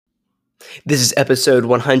This is episode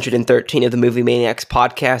 113 of the Movie Maniacs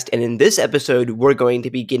podcast, and in this episode, we're going to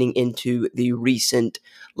be getting into the recent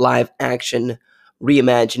live-action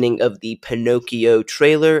reimagining of the Pinocchio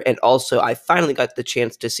trailer, and also I finally got the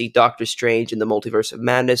chance to see Doctor Strange in the Multiverse of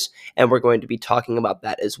Madness, and we're going to be talking about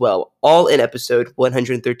that as well, all in episode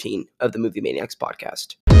 113 of the Movie Maniacs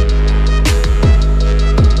podcast.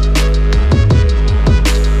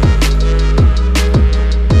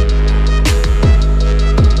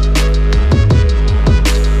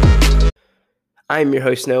 I'm your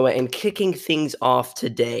host, Noah, and kicking things off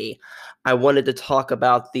today, I wanted to talk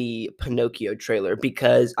about the Pinocchio trailer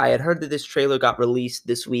because I had heard that this trailer got released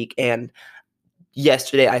this week, and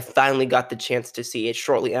yesterday I finally got the chance to see it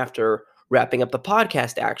shortly after wrapping up the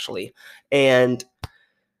podcast, actually. And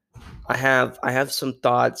I have some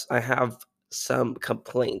thoughts, I have some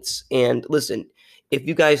complaints. And listen, if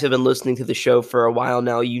you guys have been listening to the show for a while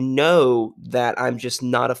now, you know that I'm just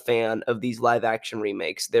not a fan of these live action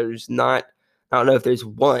remakes. I don't know if there's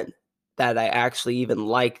one that I actually even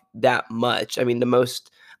like that much. I mean, the most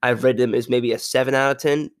I've read them is maybe a 7 out of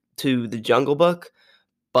 10 to The Jungle Book.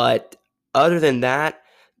 But other than that,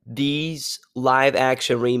 these live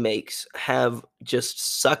action remakes have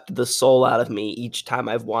just sucked the soul out of me each time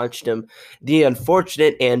I've watched them. The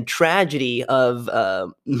unfortunate and tragedy of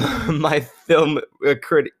my film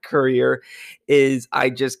career is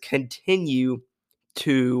I just continue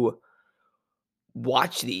to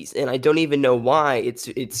watch these, and I don't even know why.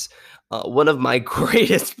 It's one of my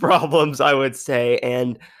greatest problems, I would say,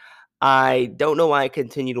 and I don't know why I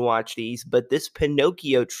continue to watch these. But this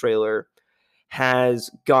Pinocchio trailer has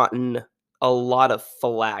gotten a lot of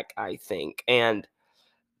flack, I think, and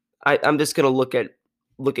I'm just gonna look at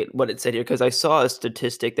what it said here because I saw a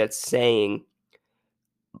statistic that's saying,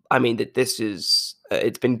 I mean, that this is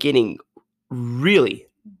it's been getting really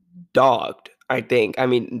dogged. I think. I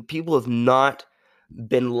mean, people have not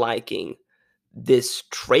been liking this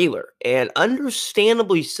trailer, and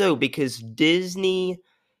understandably so, because Disney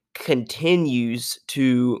continues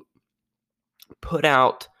to put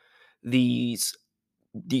out these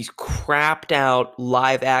crapped out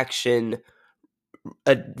live action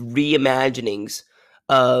reimaginings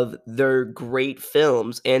of their great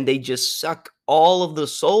films, and they just suck all of the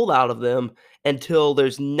soul out of them until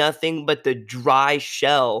there's nothing but the dry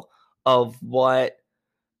shell of what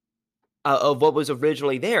was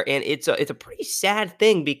originally there. And it's a pretty sad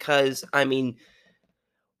thing because, I mean,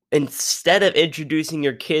 instead of introducing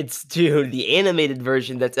your kids to the animated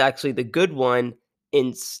version that's actually the good one,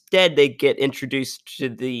 instead they get introduced to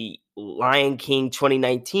the Lion King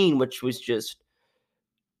 2019, which was just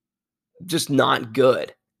not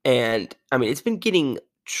good. And I mean, it's been getting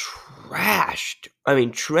trashed. I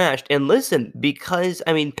mean, trashed. And listen, because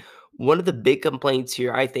I mean, one of the big complaints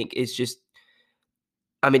here, I think, is just,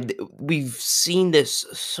 I mean, we've seen this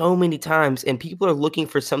so many times, and people are looking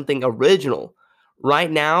for something original.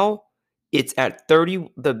 Right now, it's at 30.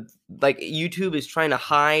 Like YouTube is trying to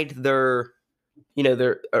hide their,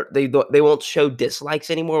 they won't show dislikes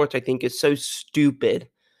anymore, which I think is so stupid.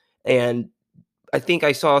 And I think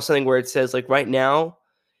I saw something where it says, like, right now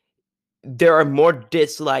there are more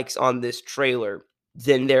dislikes on this trailer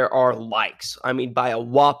than there are likes. I mean, by a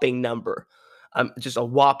whopping number, just a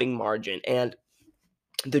whopping margin. And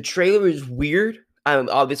the trailer is weird.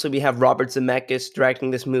 Obviously, we have Robert Zemeckis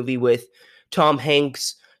directing this movie with Tom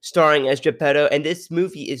Hanks starring as Geppetto, and this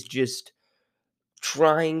movie is just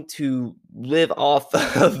trying to live off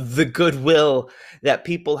of the goodwill that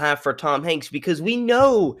people have for Tom Hanks, because we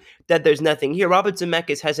know that there's nothing here. Robert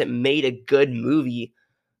Zemeckis hasn't made a good movie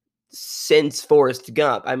since Forrest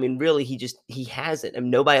Gump. I mean, really, he hasn't. I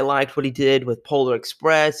mean, nobody liked what he did with Polar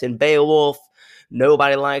Express and Beowulf.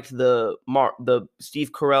 Nobody liked the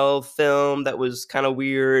Steve Carell film that was kind of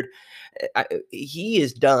weird. He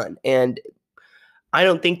is done, and I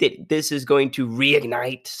don't think that this is going to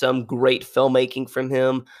reignite some great filmmaking from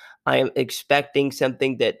him. I am expecting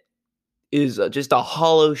something that is just a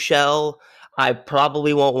hollow shell. I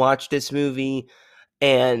probably won't watch this movie.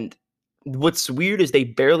 And what's weird is they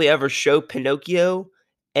barely ever show Pinocchio,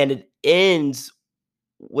 and it ends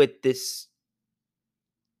with this.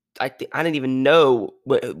 I didn't even know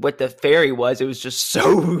what the fairy was. It was just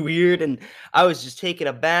so weird, and I was just taken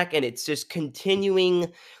aback. And it's just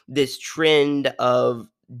continuing this trend of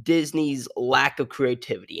Disney's lack of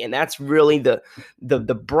creativity, and that's really the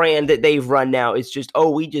brand that they've run now. It's just,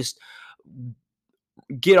 oh, we just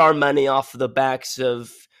get our money off of the backs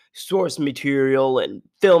of source material and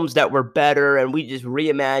films that were better, and we just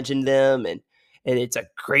reimagine them, and it's a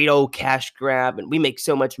great old cash grab, and we make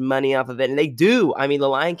so much money off of it. And they do. I mean, The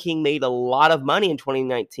Lion King made a lot of money in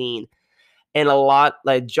 2019, and a lot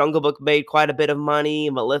like Jungle Book made quite a bit of money,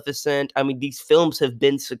 Maleficent. I mean, these films have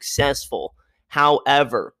been successful.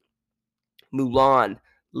 However, Mulan,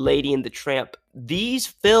 Lady and the Tramp, these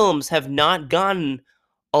films have not gotten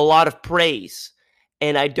a lot of praise.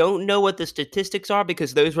 And I don't know what the statistics are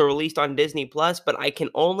because those were released on Disney Plus, but I can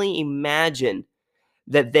only imagine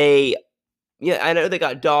that they, yeah, I know they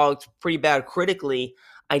got dogged pretty bad critically.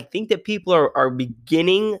 I think that people are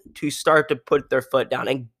beginning to start to put their foot down.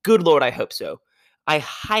 And good Lord, I hope so. I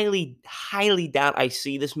highly, highly doubt I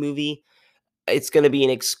see this movie. It's going to be an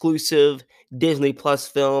exclusive Disney Plus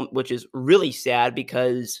film, which is really sad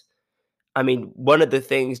because I mean, one of the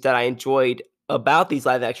things that I enjoyed about these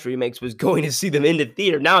live action remakes was going to see them in the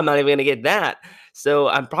theater. Now I'm not even gonna get that. So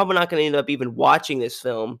I'm probably not gonna end up even watching this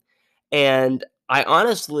film. And I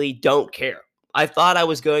honestly don't care. I thought I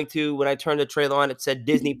was going to when I turned the trailer on, it said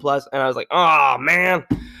Disney Plus, and I was like, oh man,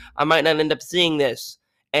 I might not end up seeing this.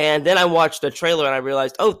 And then I watched the trailer and I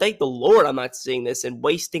realized, oh, thank the Lord I'm not seeing this and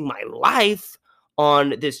wasting my life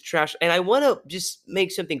on this trash. And I want to just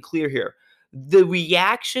make something clear here the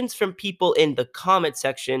reactions from people in the comment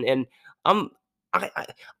section, and I'm I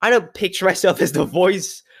I don't picture myself as the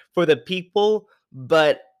voice for the people,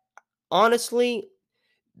 but honestly,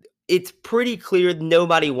 it's pretty clear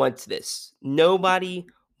nobody wants this. Nobody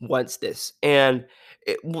wants this, and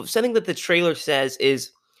something that the trailer says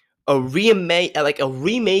is a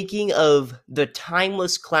remaking of the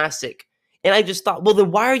timeless classic. And I just thought, well, then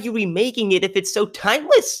why are you remaking it if it's so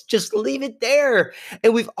timeless? Just leave it there.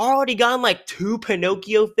 And we've already gotten like 2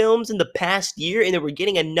 Pinocchio films in the past year, and then we're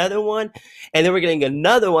getting another one, and then we're getting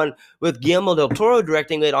another one with Guillermo del Toro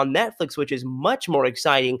directing it on Netflix, which is much more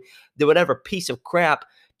exciting than whatever piece of crap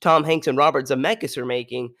Tom Hanks and Robert Zemeckis are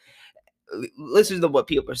making. Listen to what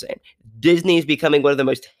people are saying. Disney is becoming one of the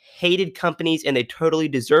most hated companies, and they totally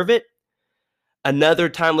deserve it. Another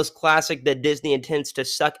timeless classic that Disney intends to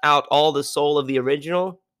suck out all the soul of the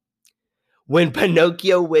original. When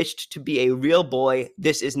Pinocchio wished to be a real boy,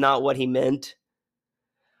 this is not what he meant.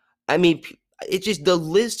 I mean, it just the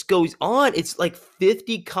list goes on. It's like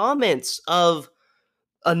 50 comments of,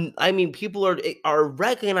 I mean, people are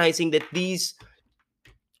recognizing that these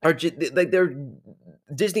are just like they're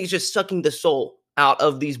Disney's just sucking the soul out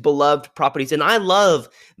of these beloved properties. And I love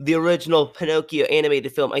the original Pinocchio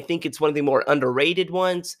animated film. I think it's one of the more underrated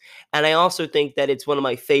ones. And I also think that it's one of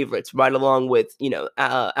my favorites, right along with,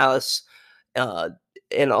 Alice uh,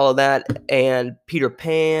 and all of that, and Peter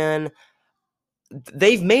Pan.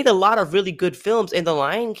 They've made a lot of really good films, and The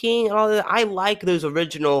Lion King and all that. I like those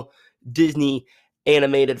original Disney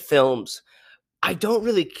animated films. I don't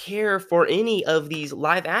really care for any of these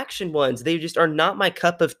live action ones. They just are not my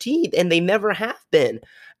cup of tea, and they never have been.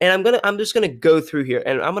 And I'm just gonna go through here,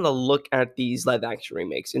 and I'm gonna look at these live action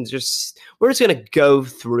remakes, and we're just gonna go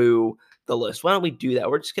through the list. Why don't we do that?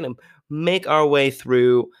 We're just gonna make our way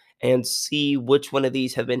through and see which one of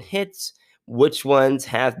these have been hits, which ones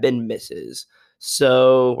have been misses.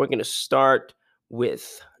 So we're gonna start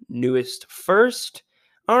with newest first.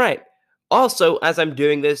 All right. Also, as I'm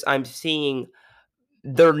doing this, I'm seeing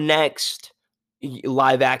their next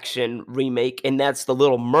live action remake, and that's The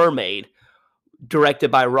Little Mermaid, directed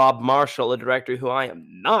by Rob Marshall, a director who I am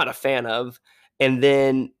not a fan of. And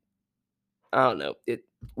then I don't know, it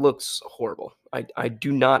looks horrible. I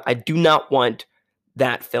do not want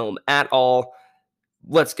that film at all.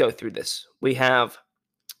 Let's go through this. We have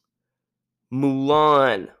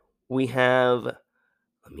Mulan. We have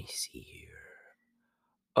let me see here.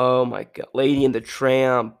 Oh my god, Lady and the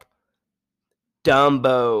Tramp,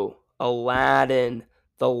 Dumbo, Aladdin,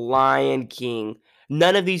 The Lion King.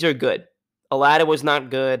 None of these are good. Aladdin was not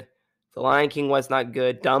good. The Lion King was not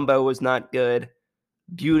good. Dumbo was not good.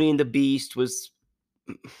 Beauty and the Beast was,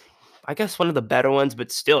 I guess, one of the better ones,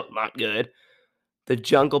 but still not good. The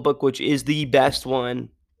Jungle Book, which is the best one.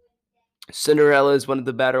 Cinderella is one of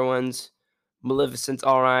the better ones. Maleficent's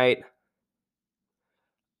all right.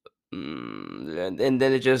 And then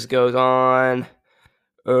it just goes on.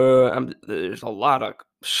 There's a lot of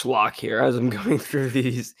schlock here as I'm going through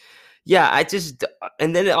these. Yeah,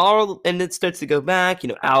 and then it starts to go back.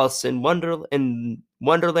 Alice in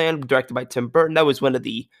Wonderland, directed by Tim Burton. That was one of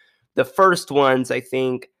the first ones, I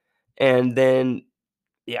think. And then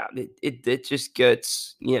yeah, it just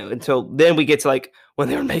gets until then we get to like when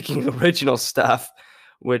they were making original stuff,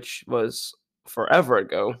 which was forever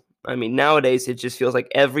ago. I mean, nowadays it just feels like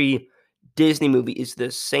every Disney movie is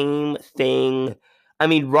the same thing. I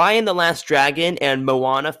mean, Ryan the Last Dragon and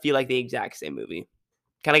Moana feel like the exact same movie.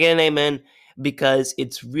 Can I get an amen? Because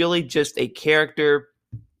it's really just a character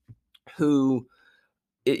who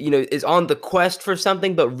is on the quest for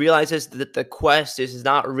something, but realizes that the quest is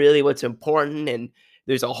not really what's important, and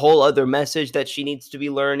there's a whole other message that she needs to be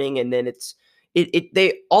learning, and then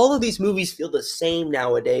they all of these movies feel the same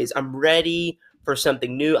nowadays. I'm ready for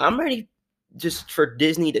something new. I'm ready just for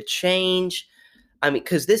Disney to change. I mean,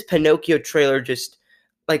 because this Pinocchio trailer just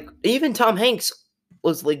like even Tom Hanks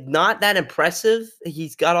was like not that impressive.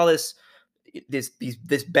 He's got all this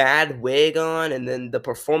bad wig on, and then the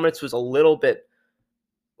performance was a little bit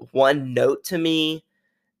one note to me.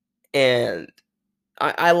 And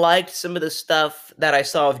I liked some of the stuff that I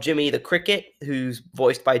saw of Jimmy the Cricket, who's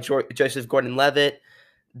voiced by Joseph Gordon-Levitt.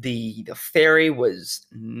 The fairy was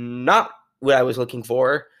not what I was looking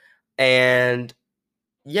for, and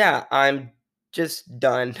yeah, I'm just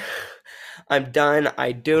done. I'm done.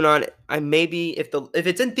 I do not. I maybe if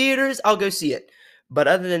it's in theaters, I'll go see it. But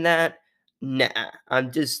other than that, nah.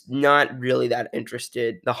 I'm just not really that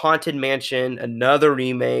interested. The Haunted Mansion, another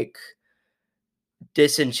remake.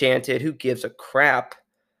 Disenchanted. Who gives a crap?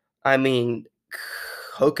 I mean,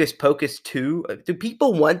 Hocus Pocus 2. Do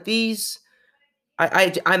people want these?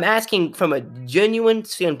 I'm asking from a genuine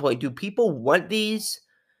standpoint. Do people want these?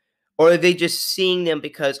 Or are they just seeing them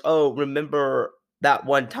because, oh, remember that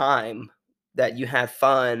one time that you had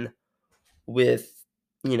fun with,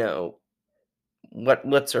 you know,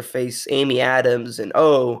 what's her face, Amy Adams, and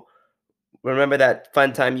oh, remember that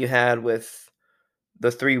fun time you had with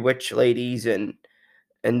the three witch ladies, and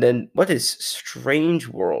then what is Strange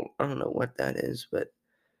World? I don't know what that is, but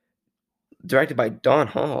directed by Don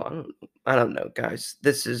Hall. I don't know, guys.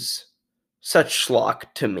 This is such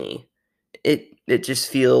schlock to me. It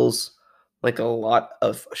just feels like a lot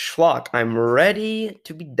of schlock. I'm ready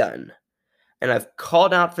to be done. And I've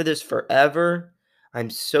called out for this forever. I'm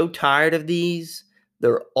so tired of these.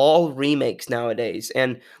 They're all remakes nowadays.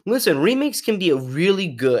 And listen, remakes can be really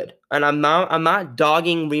good. And I'm not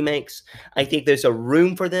dogging remakes. I think there's a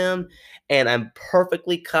room for them, and I'm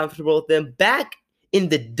perfectly comfortable with them. Back in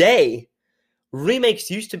the day, remakes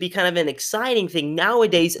used to be kind of an exciting thing.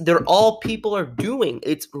 Nowadays, they're all people are doing.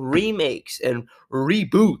 It's remakes and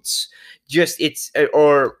reboots. Just it's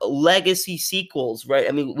or legacy sequels, right?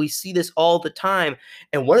 I mean, we see this all the time.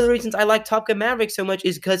 And one of the reasons I like Top Gun Maverick so much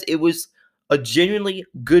is because it was a genuinely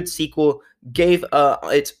good sequel, gave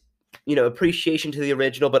its appreciation to the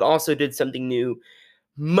original, but also did something new.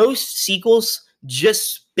 Most sequels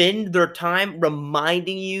just spend their time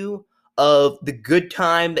reminding you of the good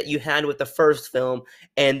time that you had with the first film,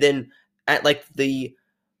 and then at like the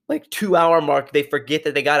 2 hour mark they forget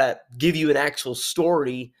that they gotta give you an actual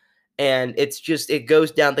story, and it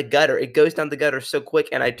goes down the gutter. It goes down the gutter so quick.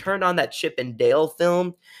 And I turned on that Chip and Dale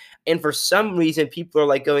film, and for some reason people are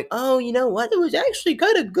like going, oh, you know what, it was actually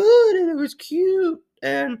kind of good, and it was cute,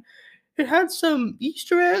 and it had some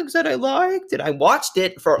Easter eggs that I liked, and I watched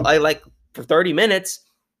it for 30 minutes,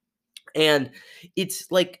 and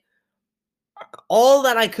it's like all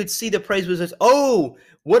that I could see the praise was just, oh,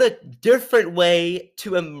 what a different way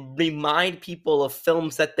to remind people of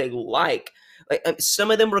films that they like. Like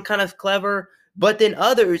some of them were kind of clever, but then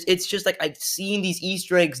others, it's just like I've seen these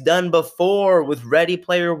Easter eggs done before with Ready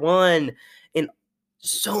Player One and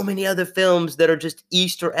so many other films that are just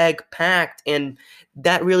Easter egg packed, and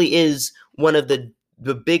that really is one of the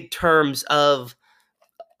big terms of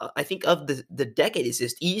I think of the decade is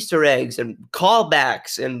just Easter eggs and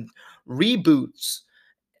callbacks and reboots.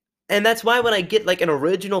 And that's why when I get like an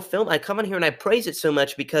original film, I come on here and I praise it so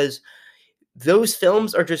much because those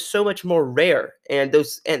films are just so much more rare. And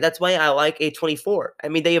that's why I like A24. I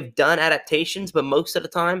mean, they have done adaptations, but most of the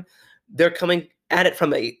time they're coming at it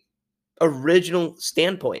from a original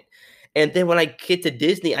standpoint. And then when I get to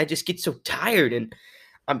Disney, I just get so tired, and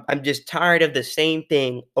I'm just tired of the same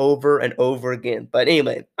thing over and over again. But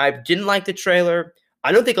anyway, I didn't like the trailer.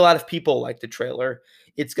 I don't think a lot of people like the trailer.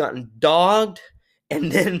 It's gotten dogged,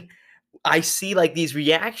 and then I see like these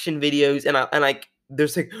reaction videos, and like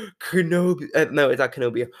there's like Kenobi. No, it's not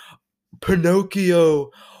Kenobi.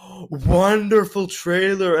 Pinocchio, wonderful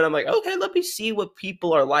trailer, and I'm like, okay, let me see what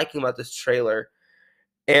people are liking about this trailer.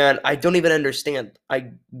 And I don't even understand.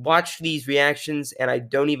 I watch these reactions, and I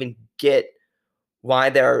don't even get why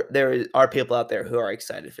there are people out there who are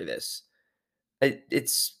excited for this.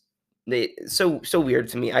 It's so weird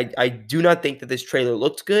to me. I do not think that this trailer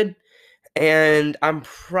looks good, and I'm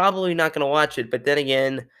probably not gonna watch it. But then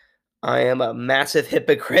again, I am a massive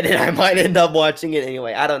hypocrite, and I might end up watching it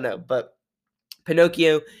anyway. I don't know, but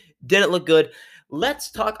Pinocchio didn't look good.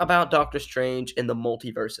 Let's talk about Doctor Strange in the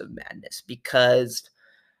Multiverse of Madness because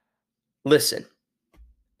listen,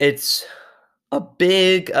 it's a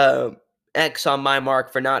big X on my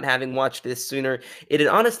mark for not having watched this sooner. It had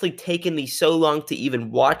honestly taken me so long to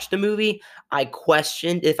even watch the movie, I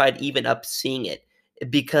questioned if I'd even up seeing it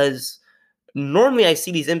because normally I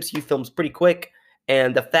see these MCU films pretty quick,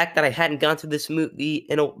 and the fact that I hadn't gone to this movie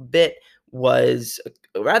in a bit was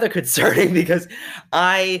rather concerning because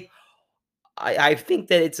I I think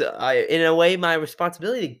that it's in a way my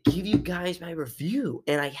responsibility to give you guys my review,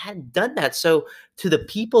 and I hadn't done that. So to the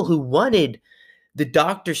people who wanted the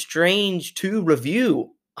Doctor Strange 2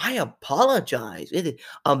 review, I apologize. It is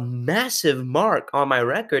a massive mark on my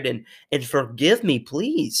record, and forgive me,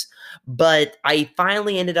 please. But I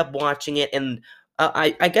finally ended up watching it, and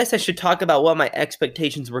I guess I should talk about what my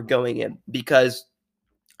expectations were going in because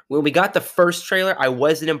when we got the first trailer, I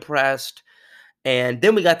wasn't impressed. And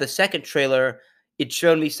then we got the second trailer. It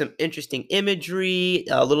showed me some interesting imagery,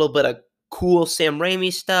 a little bit of cool Sam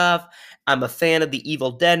Raimi stuff. I'm a fan of the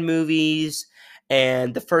Evil Dead movies.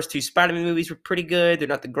 And the first two Spider-Man movies were pretty good. They're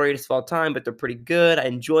not the greatest of all time, but they're pretty good. I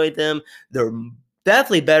enjoyed them. They're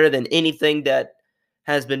definitely better than anything that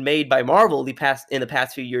has been made by Marvel in the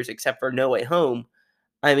past few years, except for No Way Home.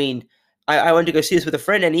 I mean, I went to go see this with a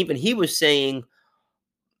friend, and even he was saying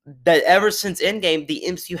that ever since Endgame, the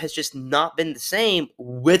MCU has just not been the same,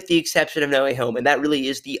 with the exception of No Way Home, and that really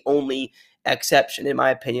is the only exception, in my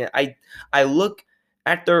opinion. I look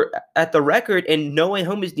at the record, and No Way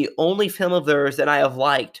Home is the only film of theirs that I have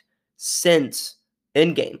liked since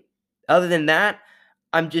Endgame. Other than that,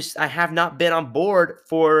 I have not been on board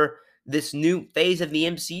for this new phase of the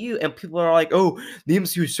MCU, and people are like, "Oh, the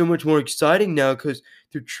MCU is so much more exciting now because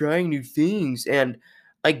they're trying new things," and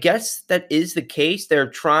I guess that is the case. They're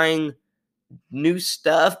trying new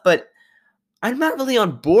stuff, but I'm not really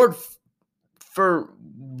on board for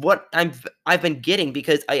what I've been getting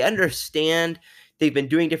because I understand they've been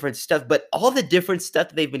doing different stuff, but all the different stuff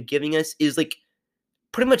that they've been giving us is like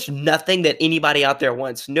pretty much nothing that anybody out there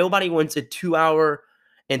wants. Nobody wants a 2 hour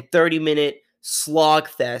and 30-minute slog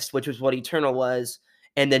fest, which was what Eternal was,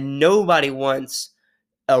 and then nobody wants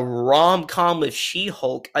a rom com with She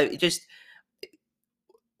Hulk. I just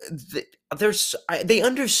th- they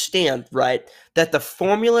understand, right, that the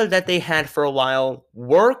formula that they had for a while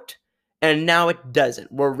worked and now it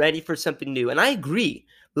doesn't. We're ready for something new, and I agree.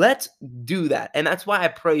 Let's do that. And that's why I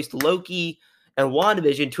praised Loki and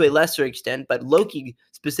WandaVision to a lesser extent, but Loki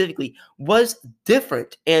specifically was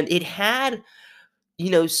different, and it had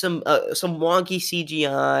some wonky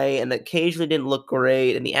CGI, and occasionally didn't look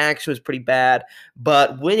great, and the action was pretty bad.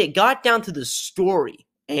 But when it got down to the story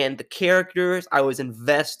and the characters, I was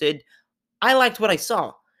invested. I liked what I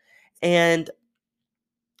saw. And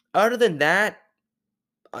other than that,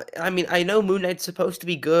 I mean, I know Moon Knight's supposed to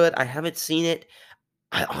be good. I haven't seen it.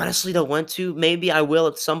 I honestly don't want to. Maybe I will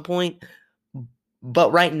at some point.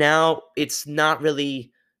 But right now, it's not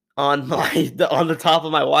really on on the top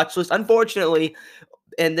of my watch list, unfortunately.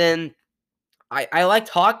 And then I liked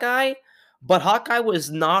Hawkeye, but Hawkeye was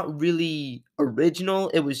not really original.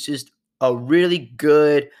 It was just a really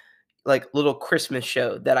good, like, little Christmas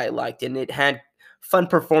show that I liked, and it had fun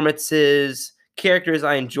performances, characters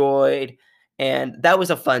I enjoyed, and that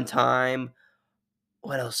was a fun time.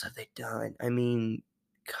 What else have they done? I mean,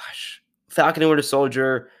 gosh, Falcon and Winter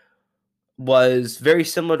Soldier was very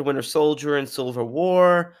similar to Winter Soldier and Civil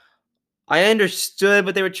War. I understood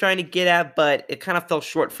what they were trying to get at, but it kind of fell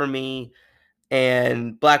short for me.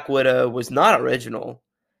 And Black Widow was not original.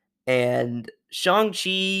 And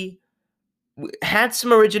Shang-Chi had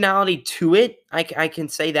some originality to it. I can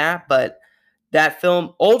say that, but that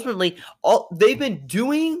film ultimately, they've been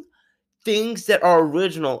doing things that are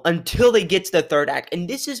original until they get to the third act. And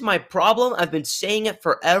this is my problem. I've been saying it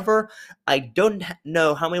forever. I don't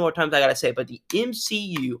know how many more times I gotta say it, but the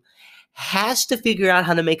MCU has to figure out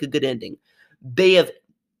how to make a good ending. They have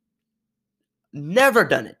never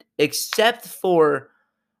done it except for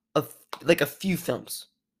a like a few films.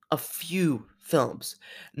 A few films.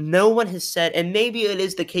 No one has said, and maybe it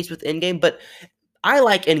is the case with Endgame, but I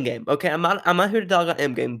like Endgame. Okay, I'm not here to dog on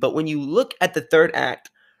Endgame, but when you look at the third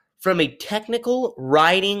act from a technical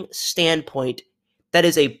writing standpoint, that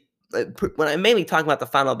is when I'm mainly talking about the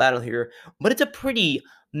final battle here, but it's a pretty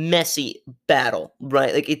messy battle,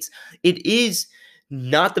 right? Like it is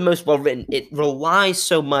not the most well written. It relies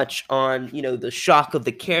so much on the shock of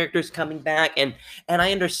the characters coming back, and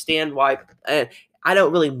I understand why. I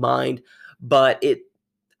don't really mind, but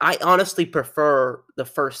I honestly prefer the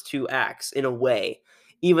first two acts in a way,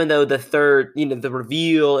 even though the third, the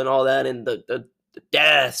reveal and all that, and the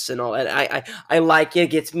deaths and all that, I like it.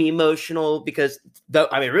 It gets me emotional because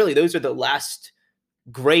I mean, really, those are the last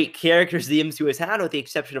great characters the MCU has had, with the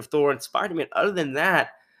exception of Thor and Spider-Man. Other than that,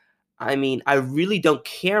 I mean, I really don't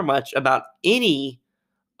care much about any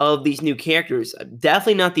of these new characters.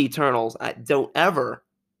 Definitely not the Eternals. I don't ever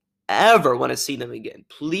want to see them again.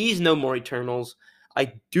 Please, no more Eternals.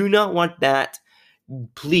 I do not want that.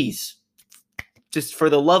 Please, just for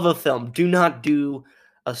the love of film, do not do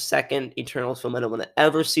a second Eternals film. I don't want to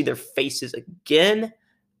ever see their faces again.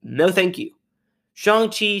 No, thank you.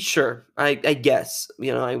 Shang-Chi, sure, I guess. We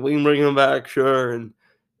can bring him back, sure. And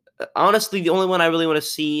honestly, the only one I really want to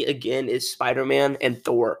see again is Spider-Man and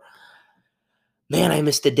Thor. Man, I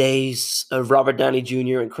miss the days of Robert Downey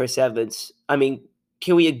Jr. and Chris Evans. I mean,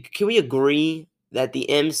 can we agree that the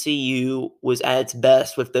MCU was at its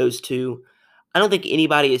best with those two? I don't think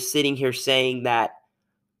anybody is sitting here saying that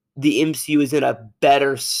the MCU is in a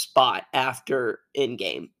better spot after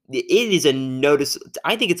Endgame. It is a notice.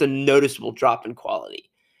 I think it's a noticeable drop in quality.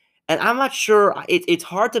 And I'm not sure. It's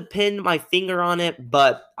hard to pin my finger on it,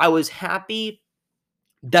 but I was happy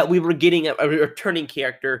that we were getting a returning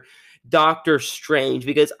character, Doctor Strange,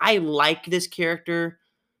 because I like this character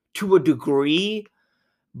to a degree,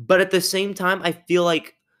 but at the same time, I feel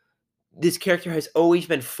like this character has always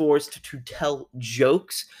been forced to tell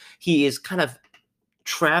jokes. He is kind of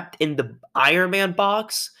trapped in the Iron Man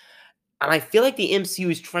box. And I feel like the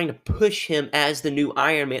MCU is trying to push him as the new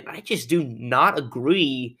Iron Man. I just do not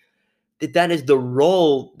agree that that is the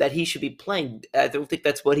role that he should be playing. I don't think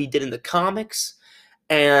that's what he did in the comics.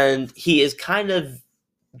 And he is kind of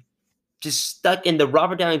just stuck in the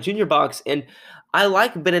Robert Downey Jr. box. And I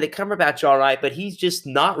like Benedict Cumberbatch all right, but he's just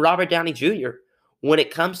not Robert Downey Jr. When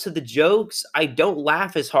it comes to the jokes, I don't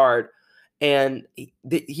laugh as hard. And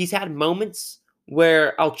he's had moments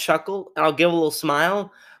where I'll chuckle and I'll give a little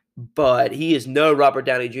smile, but he is no Robert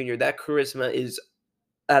Downey Jr. That charisma is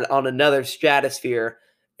on another stratosphere,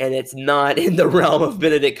 and it's not in the realm of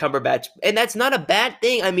Benedict Cumberbatch. And that's not a bad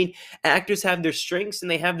thing. I mean, actors have their strengths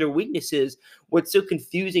and they have their weaknesses. What's so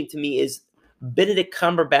confusing to me is Benedict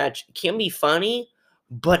Cumberbatch can be funny,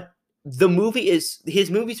 but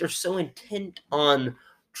his movies are so intent on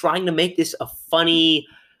trying to make this a funny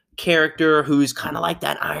character who's kind of like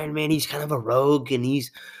that Iron Man. He's kind of a rogue, and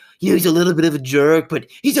he's a little bit of a jerk, but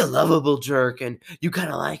he's a lovable jerk, and you kind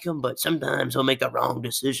of like him, but sometimes he'll make the wrong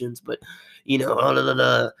decisions, but, blah, blah,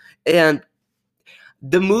 blah. And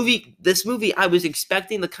this movie, I was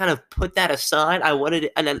expecting to kind of put that aside. I wanted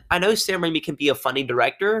it, and then I know Sam Raimi can be a funny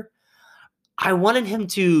director. I wanted him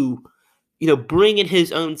to, bring in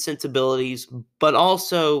his own sensibilities, but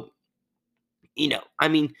also, I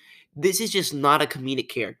mean, this is just not a comedic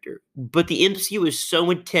character, but the MCU is so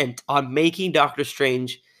intent on making Doctor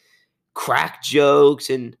Strange crack jokes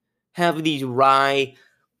and have these wry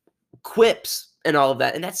quips and all of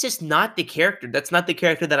that. And that's just not the character. That's not the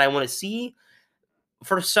character that I want to see.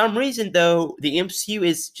 For some reason, though, the MCU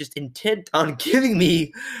is just intent on giving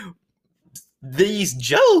me these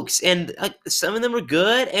jokes. And some of them are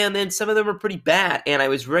good, and then some of them are pretty bad. And I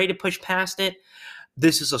was ready to push past it.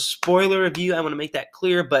 This is a spoiler review. I want to make that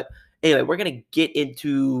clear. But anyway, we're going to get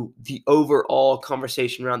into the overall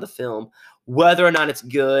conversation around the film. Whether or not it's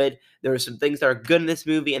good, there are some things that are good in this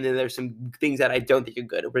movie, and then there's some things that I don't think are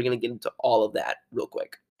good. And we're going to get into all of that real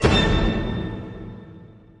quick.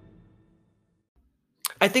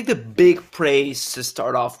 I think the big praise to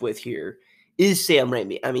start off with here is Sam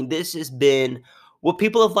Raimi. I mean, this has been what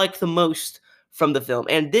people have liked the most from the film.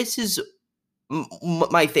 And this is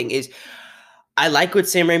my thing is I like what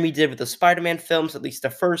Sam Raimi did with the Spider-Man films, at least the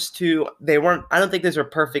first two. I don't think those are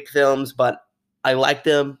perfect films, but I like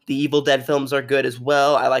them. The Evil Dead films are good as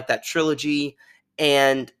well. I like that trilogy.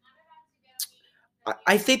 And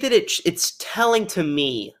I think that it's telling to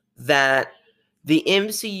me that the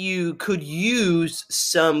MCU could use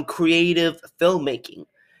some creative filmmaking,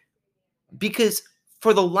 because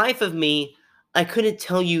for the life of me, I couldn't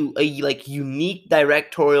tell you a unique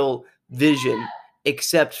directorial vision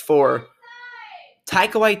except for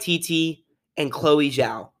Taika Waititi and Chloe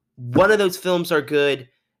Zhao. One of those films are good,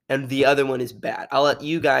 and the other one is bad. I'll let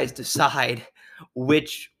you guys decide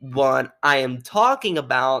which one I am talking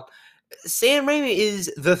about. Sam Raimi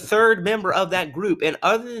is the third member of that group, and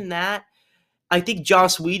other than that, I think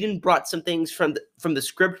Joss Whedon brought some things from the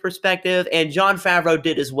script perspective, and Jon Favreau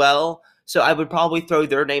did as well. So I would probably throw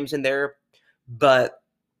their names in there, but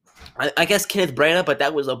I guess Kenneth Branagh, but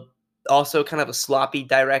that was also kind of a sloppy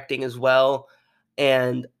directing as well.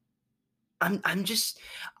 And I'm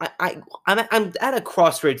at a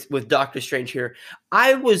crossroads with Doctor Strange here.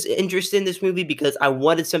 I was interested in this movie because I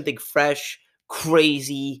wanted something fresh,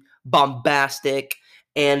 crazy, bombastic,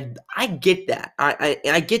 and I get that.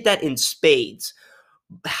 I get that in spades.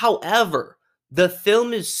 However, the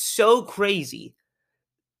film is so crazy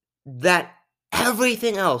that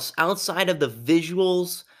everything else outside of the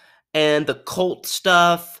visuals and the cult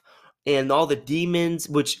stuff and all the demons,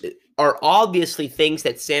 which are obviously things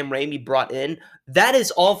that Sam Raimi brought in, that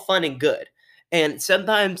is all fun and good. And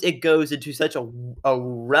sometimes it goes into such a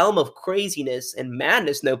realm of craziness and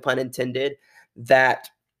madness, no pun intended, that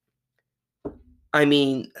I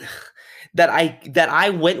mean, that I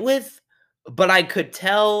went with, but I could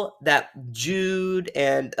tell that Jude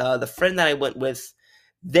and the friend that I went with,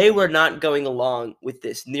 they were not going along with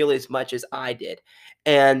this nearly as much as I did,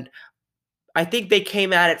 and I think they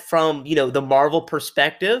came at it from, the Marvel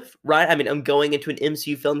perspective, right? I mean, I'm going into an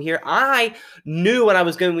MCU film here. I knew what I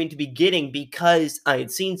was going to be getting because I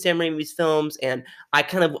had seen Sam Raimi's films and I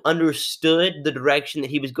kind of understood the direction that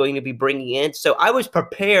he was going to be bringing in. So I was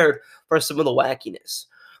prepared for some of the wackiness.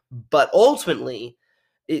 But ultimately,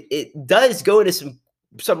 it does go into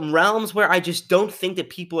some realms where I just don't think that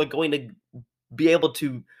people are going to be able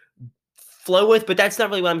to flow with, but that's not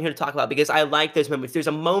really what I'm here to talk about because I like those moments. There's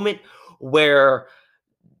a moment where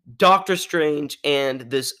Doctor Strange and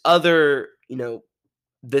this other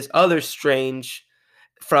Strange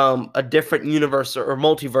from a different universe or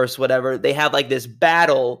multiverse, whatever, they have like this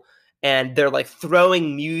battle and they're like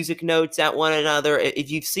throwing music notes at one another.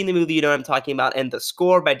 If you've seen the movie, you know what I'm talking about. And the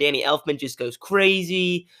score by Danny Elfman just goes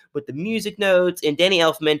crazy with the music notes. And Danny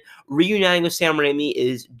Elfman reuniting with Sam Raimi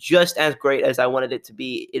is just as great as I wanted it to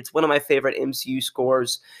be. It's one of my favorite MCU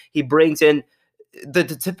scores. He brings in the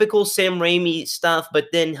typical Sam Raimi stuff, but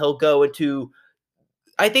then he'll go into,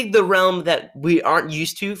 I think, the realm that we aren't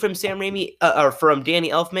used to from Sam Raimi or from Danny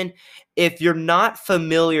Elfman. If you're not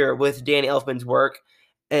familiar with Danny Elfman's work,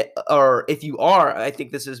 or if you are, I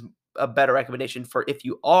think this is a better recommendation for if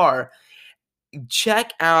you are,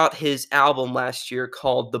 check out his album last year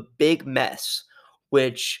called The Big Mess,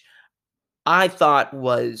 which I thought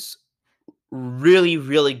was really,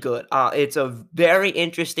 really good. It's a very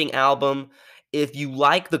interesting album. If you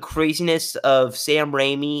like the craziness of Sam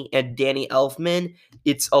Raimi and Danny Elfman,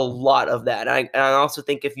 it's a lot of that. And I also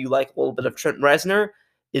think if you like a little bit of Trent Reznor,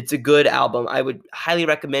 it's a good album. I would highly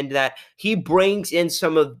recommend that. He brings in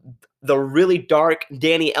some of the really dark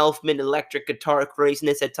Danny Elfman electric guitar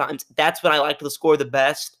craziness at times. That's when I like the score the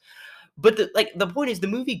best. But the point is, the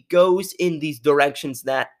movie goes in these directions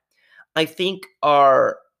that I think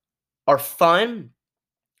are fun,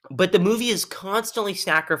 but the movie is constantly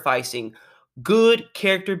sacrificing good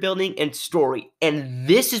character building and story. And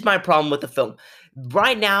this is my problem with the film.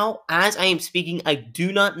 Right now, as I am speaking, I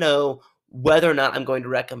do not know whether or not I'm going to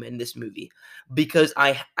recommend this movie because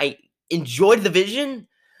I enjoyed the vision,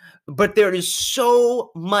 but there is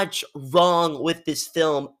so much wrong with this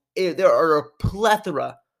film. There are a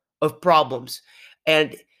plethora of problems.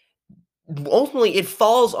 And ultimately it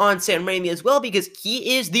falls on Sam Raimi as well because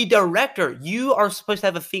he is the director. You are supposed to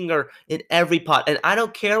have a finger in every pot, and I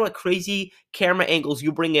don't care what crazy camera angles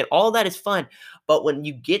you bring in. All that is fun, but when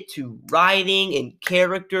you get to writing and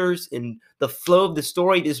characters and the flow of the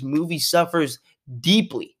story, this movie suffers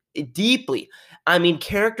deeply. Deeply. I mean,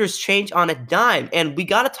 characters change on a dime, and we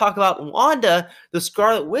got to talk about Wanda, the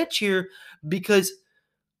Scarlet Witch here, because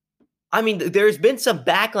I mean, there's been some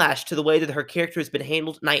backlash to the way that her character has been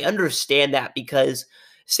handled, and I understand that because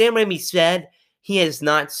Sam Raimi said he has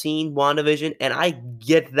not seen WandaVision, and I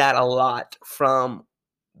get that a lot from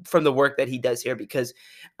the work that he does here because,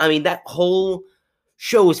 I mean, that whole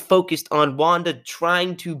show is focused on Wanda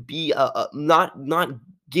trying to be not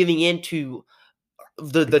giving into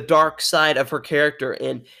the dark side of her character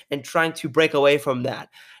and trying to break away from that.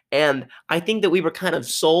 And I think that we were kind of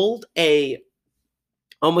sold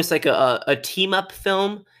almost like a team up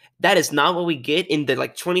film. That is not what we get in the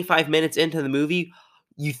 25 minutes into the movie.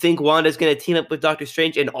 You think Wanda's gonna team up with Doctor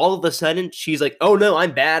Strange, and all of a sudden she's like, "Oh no,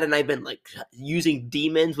 I'm bad, and I've been using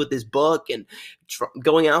demons with this book and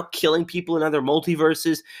going out killing people in other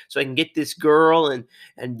multiverses so I can get this girl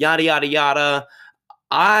and yada yada yada."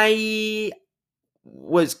 I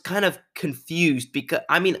was kind of confused because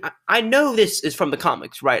I mean I know this is from the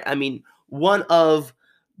comics, right? I mean, one of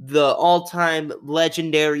the all-time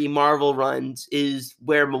legendary Marvel runs is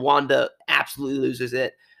where Wanda absolutely loses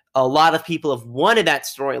it. A lot of people have wanted that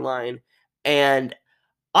storyline, and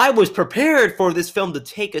I was prepared for this film to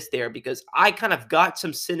take us there because I kind of got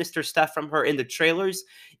some sinister stuff from her in the trailers,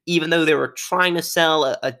 even though they were trying to sell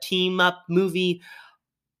a team-up movie.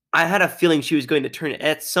 I had a feeling she was going to turn it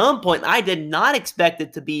at some point. I did not expect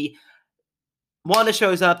it to be Wanda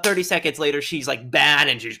shows up 30 seconds later. She's bad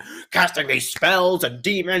and she's casting these spells and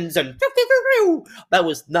demons and that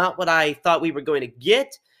was not what I thought we were going to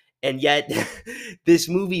get. And yet this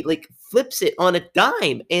movie flips it on a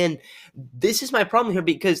dime. And this is my problem here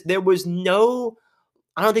because there was no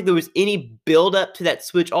I don't think there was any build up to that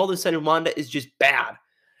switch. All of a sudden, Wanda is just bad.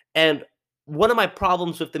 And one of my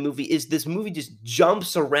problems with the movie is this movie just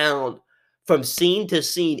jumps around from scene to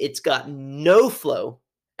scene. It's got no flow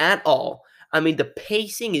at all. I mean, the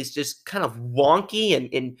pacing is just kind of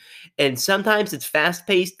wonky and sometimes it's fast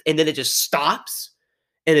paced and then it just stops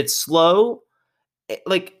and it's slow.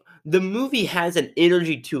 Like the movie has an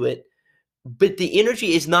energy to it, but the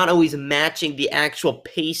energy is not always matching the actual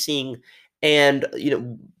pacing and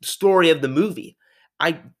story of the movie.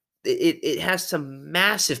 I it, it has some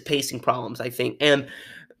massive pacing problems, I think, and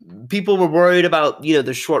people were worried about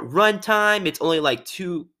the short run time. It's only like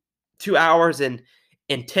two hours and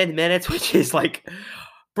 10 minutes, which is like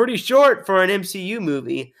pretty short for an MCU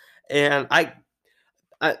movie. And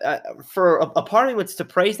for a part of me wants to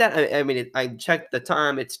praise that. I mean, I checked the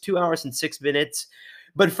time; it's 2 hours and 6 minutes.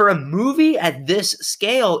 But for a movie at this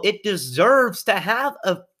scale, it deserves to have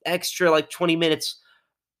a extra like 20 minutes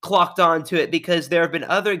clocked onto it, because there have been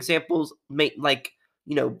other examples, like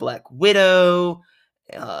Black Widow,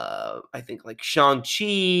 I think like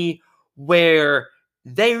Shang-Chi, where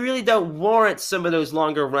they really don't warrant some of those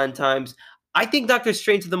longer run times. I think Doctor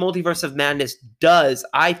Strange in the Multiverse of Madness does.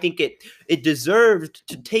 I think it deserved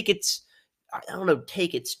to take its, I don't know,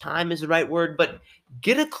 take its time is the right word, but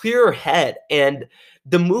get a clearer head. And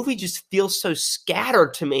the movie just feels so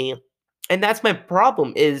scattered to me. And that's my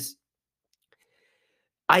problem is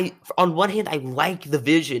on one hand, I like the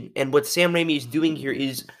vision, and what Sam Raimi is doing here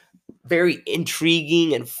is very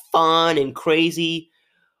intriguing and fun and crazy.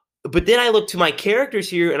 But then I look to my characters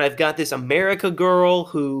here, and I've got this America girl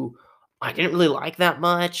who I didn't really like that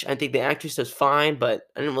much. I think the actress does fine, but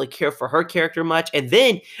I didn't really care for her character much. And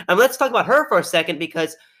then, let's talk about her for a second,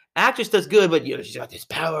 because actress does good, but she's got this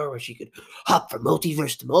power where she could hop from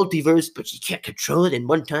multiverse to multiverse, but she can't control it. And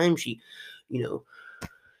one time she, you know,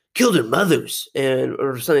 killed her mothers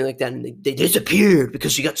or something like that, and they disappeared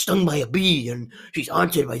because she got stung by a bee, and she's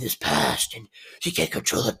haunted by this past, and she can't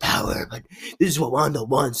control her power. But this is what Wanda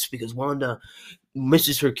wants, because Wanda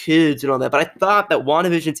misses her kids and all that. But I thought that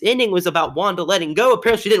WandaVision's ending was about Wanda letting go.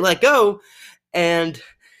 Apparently she didn't let go. And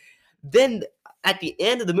then at the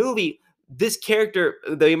end of the movie, this character,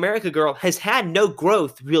 the America girl, has had no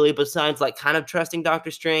growth really, besides like kind of trusting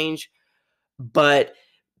Doctor Strange. But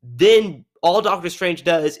then all Doctor Strange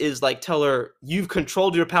does is like tell her, "You've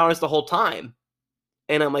controlled your powers the whole time."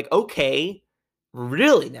 And I'm like, okay,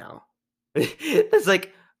 really now? It's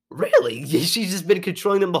like, really? She's just been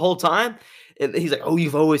controlling them the whole time? And he's like, "Oh,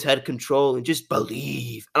 you've always had control and just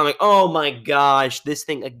believe." And I'm like, oh my gosh, this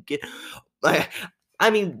thing again. I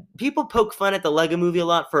mean, people poke fun at the Lego movie a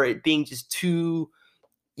lot for it being just too,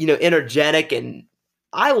 energetic. And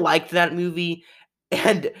I liked that movie.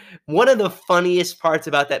 And one of the funniest parts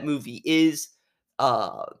about that movie is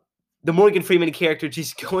uh, the Morgan Freeman character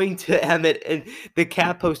just going to Emmett and the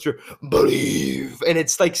cat poster, "Believe." And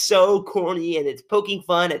it's like so corny, and it's poking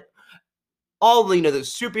fun at all the, the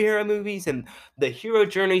superhero movies and the hero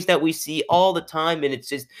journeys that we see all the time. And it's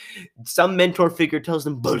just some mentor figure tells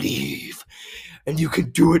them, "Believe, and you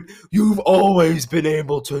can do it. You've always been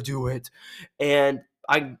able to do it." And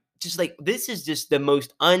I just like, this is just the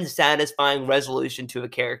most unsatisfying resolution to a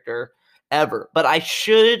character ever. But I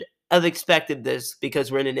should have expected this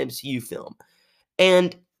because we're in an MCU film.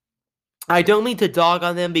 And I don't mean to dog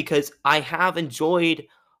on them, because I have enjoyed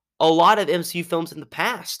a lot of MCU films in the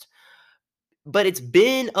past. But it's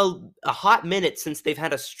been a hot minute since they've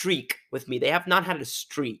had a streak with me. They have not had a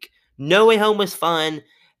streak. No Way Home was fun.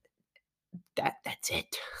 That's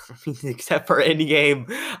it. I mean, except for Endgame,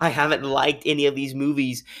 I haven't liked any of these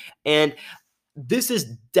movies. And this is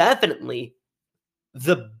definitely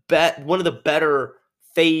one of the better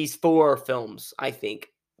Phase 4 films, I think.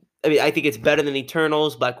 I mean, I think it's better than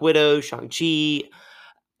Eternals, Black Widow, Shang-Chi.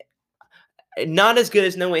 Not as good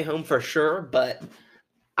as No Way Home for sure, but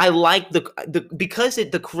I like because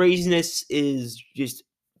the craziness is just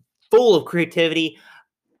full of creativity.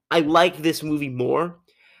 I like this movie more,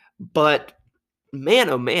 but man,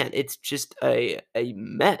 oh man, it's just a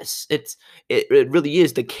mess. It really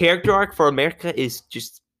is. The character arc for America is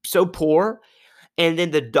just so poor. And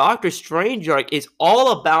then the Doctor Strange arc is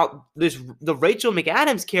all about the Rachel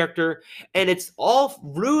McAdams character, and it's all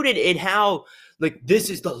rooted in how like this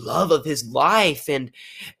is the love of his life, and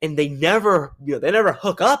they never they never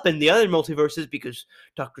hook up in the other multiverses because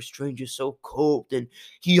Doctor Strange is so cold, and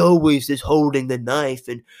he always is holding the knife,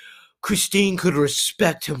 and Christine could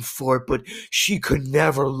respect him for it, but she could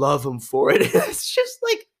never love him for it. It's just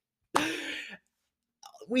like,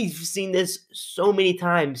 we've seen this so many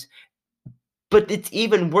times. But it's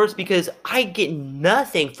even worse because I get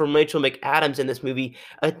nothing from Rachel McAdams in this movie.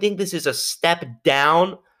 I think this is a step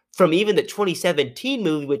down from even the 2017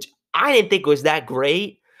 movie, which I didn't think was that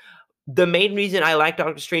great. The main reason I like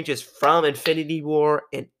Doctor Strange is from Infinity War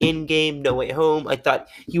and Endgame, No Way Home. I thought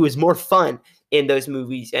he was more fun in those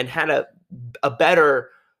movies and had a better,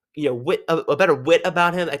 wit, a better wit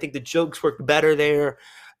about him. I think the jokes worked better there,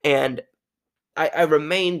 and I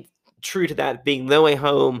remain true to that. Being No Way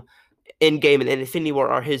Home, Endgame, and Infinity War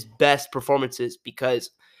are his best performances because,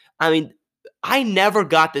 I mean, I never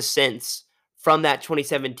got the sense from that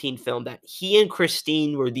 2017 film that he and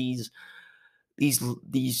Christine were these these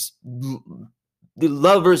the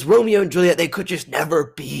lovers, Romeo and Juliet. They could just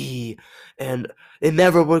never be, and it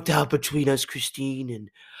never worked out between us, Christine. And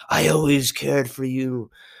I always cared for you,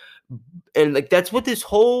 and like that's what the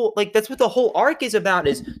whole arc is about.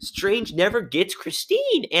 Is Strange never gets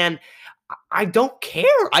Christine, and I don't care.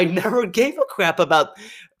 I never gave a crap about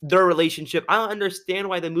their relationship. I don't understand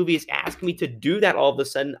why the movie is asking me to do that all of a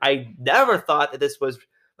sudden. I never thought that this was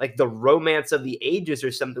like the romance of the ages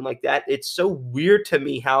or something like that. It's so weird to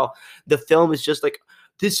me how the film is just like,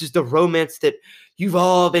 this is the romance that you've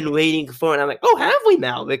all been waiting for. And I'm like, oh, have we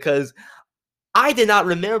now? Because I did not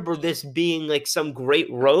remember this being like some great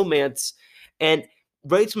romance. And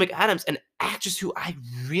Rachel McAdams, an actress who I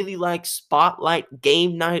really like, Spotlight,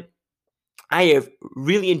 Game Night. I have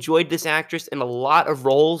really enjoyed this actress in a lot of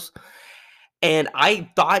roles, and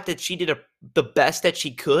I thought that she did the best that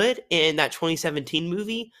she could in that 2017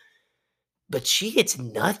 movie, but she gets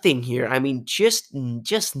nothing here. I mean, just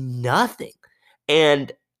nothing.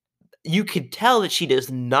 And you could tell that she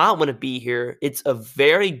does not want to be here. It's a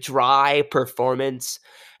very dry performance,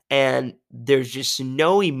 and there's just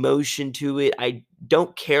no emotion to it. I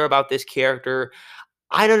don't care about this character.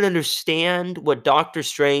 I don't understand what Doctor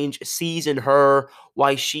Strange sees in her,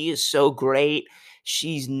 why she is so great.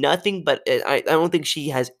 She's nothing but I don't think she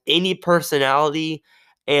has any personality,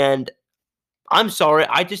 and I'm sorry,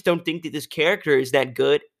 I just don't think that this character is that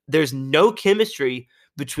good. There's no chemistry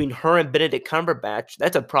between her and Benedict Cumberbatch.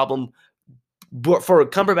 That's a problem for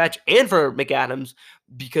Cumberbatch and for McAdams,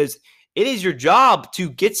 because it is your job to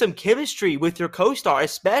get some chemistry with your co-star,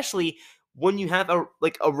 especially when you have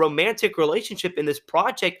a romantic relationship in this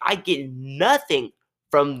project. I get nothing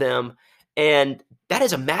from them, and that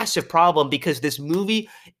is a massive problem because this movie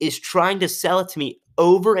is trying to sell it to me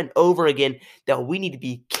over and over again that we need to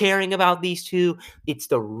be caring about these two. It's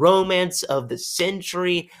the romance of the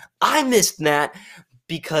century. I missed that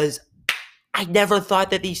because I never thought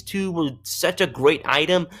that these two were such a great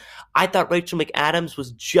item. I thought Rachel McAdams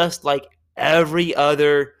was just like every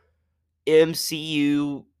other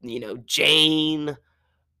MCU, Jane,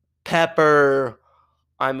 Pepper.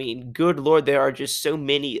 I mean, good Lord, there are just so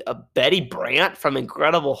many. Betty Brant from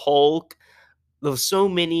Incredible Hulk. There's so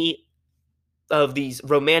many of these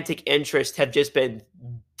romantic interests have just been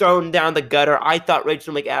thrown down the gutter. I thought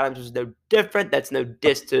Rachel McAdams was no different. That's no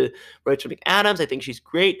diss to Rachel McAdams. I think she's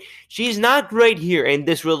great. She's not great here, and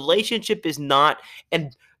this relationship is not.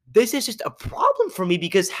 And this is just a problem for me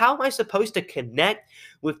because how am I supposed to connect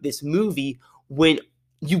with this movie when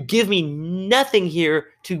you give me nothing here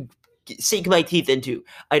to sink my teeth into?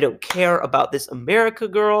 I don't care about this America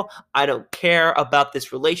girl. I don't care about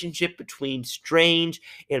this relationship between Strange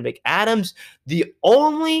and McAdams. The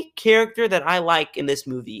only character that I like in this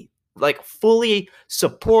movie, like fully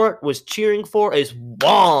support, was cheering for, is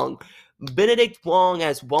Wong. Benedict Wong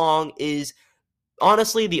as Wong is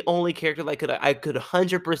honestly the only character that I could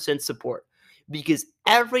 100% support, because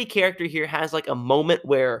every character here has like a moment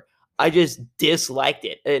where I just disliked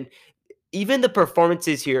it. And even the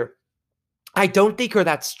performances here, I don't think are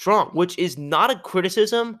that strong, which is not a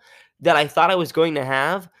criticism that I thought I was going to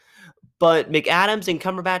have. But McAdams and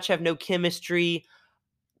Cumberbatch have no chemistry.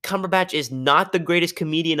 Cumberbatch is not the greatest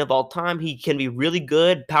comedian of all time. He can be really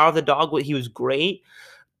good. Power of the Dog, he was great.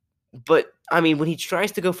 But I mean, when he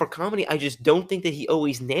tries to go for comedy, I just don't think that he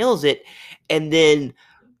always nails it. And then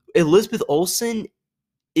Elizabeth Olsen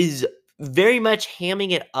is very much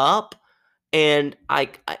hamming it up, and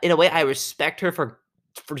in a way, I respect her for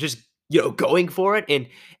just going for it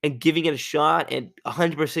and giving it a shot and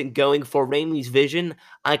 100% going for Raimi's vision.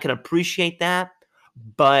 I can appreciate that,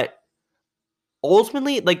 but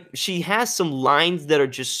ultimately, like, she has some lines that are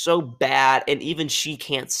just so bad, and even she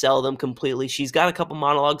can't sell them completely. She's got a couple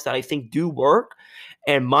monologues that I think do work,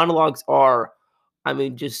 and monologues are, I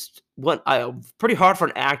mean, just what I pretty hard for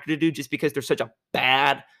an actor to do, just because they're such a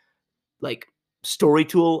bad like story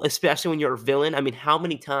tool, especially when you're a villain. I mean, how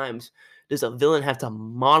many times does a villain have to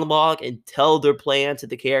monologue and tell their plan to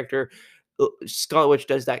the character? Scarlet Witch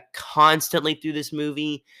does that constantly through this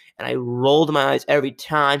movie, and I rolled my eyes every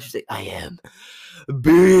time. She's like, "I am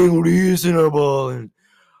being reasonable," and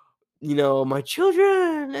my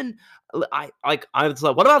children, and I was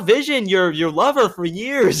like, what about Vision, your lover for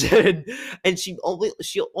years? And she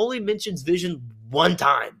only mentions Vision one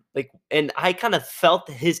time, and I kind of felt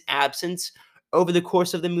his absence over the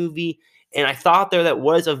course of the movie, and I thought that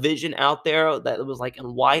was a Vision out there that was like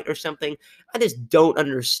in white or something. I just don't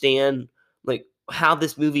understand like how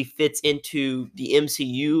this movie fits into the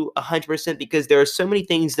MCU 100%, because there are so many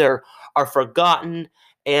things that are forgotten,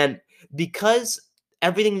 and because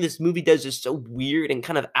everything this movie does is so weird and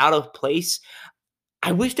kind of out of place.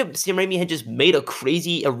 I wish that Sam Raimi had just made a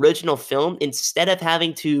crazy original film instead of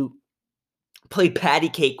having to play patty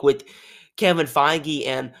cake with Kevin Feige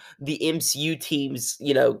and the MCU team's,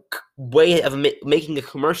 way of making a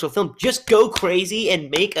commercial film. Just go crazy and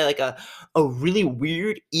make a really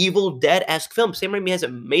weird Evil Dead-esque film. Sam Raimi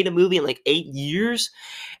hasn't made a movie in like 8 years,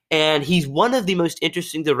 and he's one of the most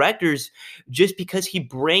interesting directors just because he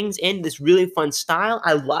brings in this really fun style.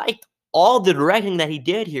 I liked all the directing that he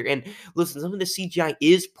did here. And listen, some of the CGI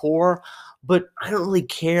is poor, but I don't really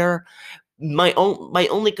care. My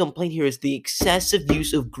only complaint here is the excessive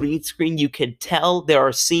use of green screen. You can tell there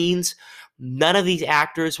are scenes. None of these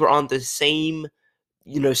actors were on the same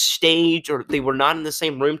stage, or they were not in the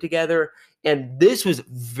same room together. And this was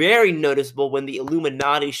very noticeable when the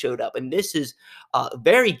Illuminati showed up. And this is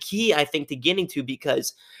very key, I think, to getting to,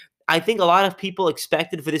 because I think a lot of people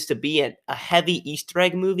expected for this to be a heavy Easter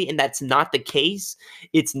egg movie, and that's not the case.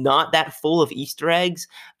 It's not that full of Easter eggs.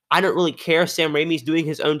 I don't really care. Sam Raimi's doing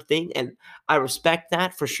his own thing, and I respect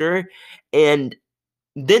that for sure. And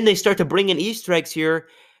then they start to bring in Easter eggs here,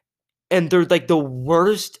 and they're like the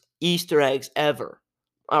worst Easter eggs ever,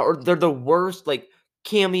 or they're the worst like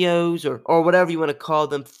cameos, or whatever you want to call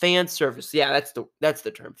them. Fan service, yeah, that's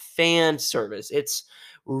the term. Fan service. It's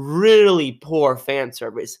really poor fan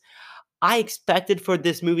service. I expected for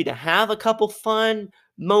this movie to have a couple fun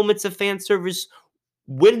moments of fan service.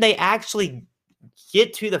 When they actually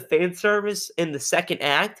get to the fan service in the second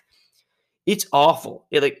act, it's awful.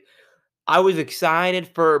 I was excited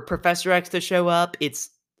for Professor X to show up. It's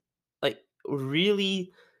like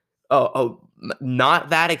really not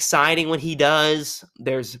that exciting when he does.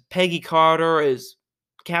 There's Peggy Carter as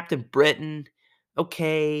Captain Britain.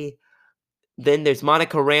 Okay. Then there's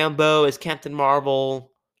Monica Rambeau as Captain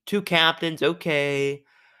Marvel. Two captains. Okay.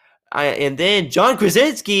 And then John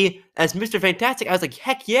Krasinski as Mr. Fantastic. I was like,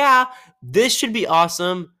 heck yeah, this should be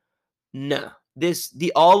awesome. No.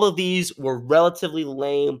 All of these were relatively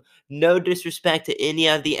lame. No disrespect to any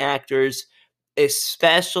of the actors,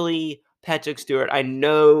 especially Patrick Stewart. I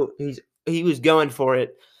know he was going for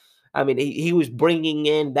it. I mean, he was bringing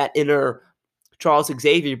in that inner Charles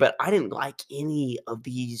Xavier, but I didn't like any of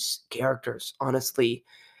these characters, honestly.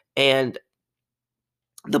 And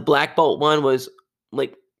the Black Bolt one was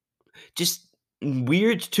like just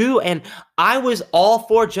weird too. And I was all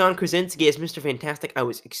for John Krasinski as Mr. Fantastic. I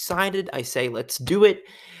was excited. I say, let's do it.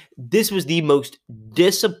 This was the most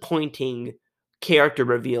disappointing character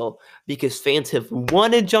reveal, because fans have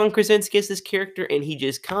wanted John Krasinski as this character, and he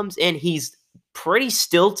just comes in. He's pretty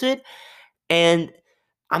stilted, and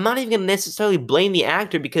I'm not even going to necessarily blame the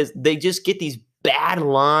actor, because they just get these bad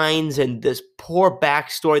lines and this poor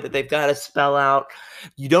backstory that they've got to spell out.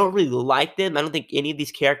 You don't really like them. I don't think any of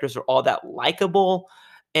these characters are all that likable,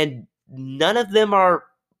 and none of them are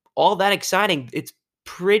all that exciting. It's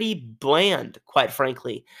pretty bland, quite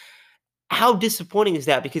frankly. How disappointing is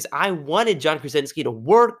that? Because I wanted John Krasinski to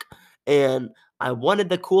work, and I wanted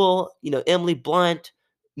the cool, Emily Blunt,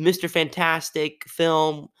 Mr. Fantastic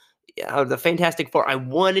film, the Fantastic Four. I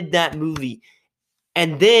wanted that movie.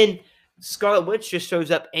 And then Scarlet Witch just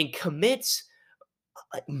shows up and commits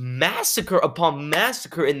massacre upon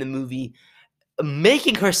massacre in the movie,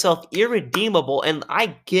 making herself irredeemable. And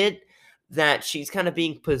I get that she's kind of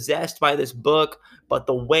being possessed by this book, but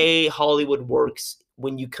the way Hollywood works,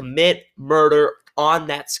 when you commit murder on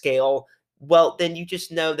that scale, well, then you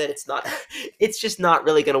just know that it's just not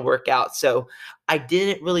really going to work out. So I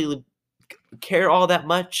didn't really care all that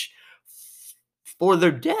much for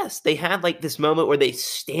their deaths. They had like this moment where they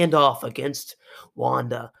stand off against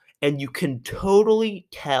Wanda, and you can totally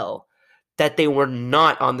tell that they were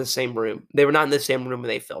not on the same room. They were not in the same room when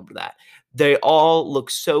they filmed that. They all look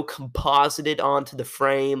so composited onto the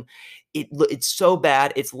frame. It's so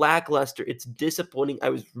bad. It's lackluster. It's disappointing. I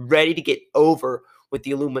was ready to get over with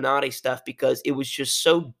the Illuminati stuff, because it was just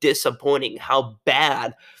so disappointing how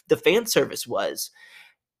bad the fan service was.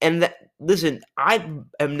 And that listen, I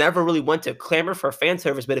am never really one to clamor for fan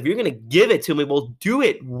service, but if you're gonna give it to me, well, do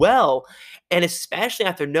it well. And especially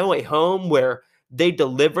after No Way Home, where they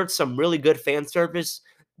delivered some really good fan service,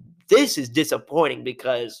 this is disappointing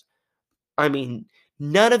because I mean,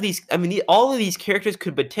 none of these I mean, all of these characters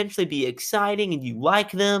could potentially be exciting and you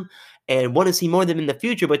like them and want to see more of them in the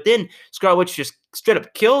future, but then Scarlet Witch just straight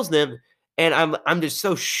up kills them, and I'm just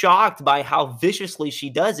so shocked by how viciously she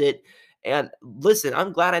does it. And listen,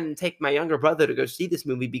 I'm glad I didn't take my younger brother to go see this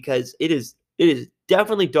movie because it is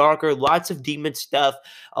definitely darker, lots of demon stuff,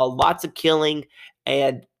 lots of killing,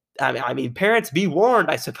 and I mean, parents be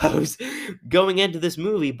warned, I suppose, going into this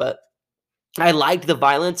movie, but I liked the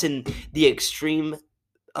violence and the extreme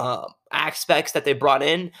aspects that they brought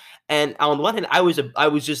in. And on one hand, I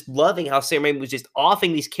was just loving how Sam Raimi was just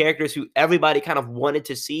offing these characters who everybody kind of wanted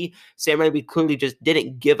to see. Sam Raimi clearly just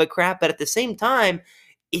didn't give a crap, but at the same time,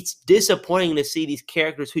 it's disappointing to see these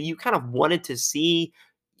characters who you kind of wanted to see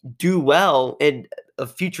do well in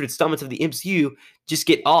future installments of the MCU just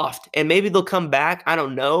get offed. And maybe they'll come back. I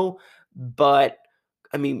don't know, but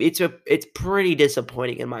I mean, it's pretty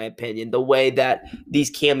disappointing in my opinion, the way that these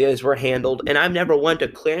cameos were handled. And I'm never one to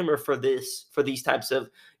clamor for these types of,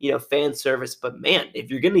 fan service. But man, if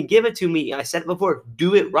you're gonna give it to me, I said it before,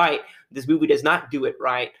 do it right. This movie does not do it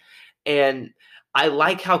right. And I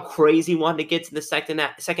like how crazy Wanda gets in the second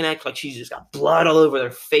act. Like she's just got blood all over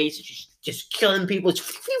their face. And she's just killing people.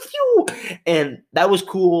 And that was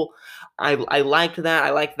cool. I liked that. I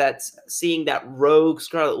liked that seeing that rogue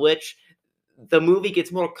Scarlet Witch. The movie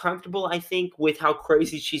gets more comfortable, I think, with how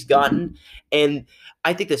crazy she's gotten. And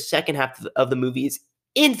I think the second half of the movie is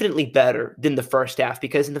infinitely better than the first half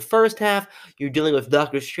because in the first half, you're dealing with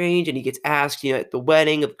Doctor Strange and he gets asked, at the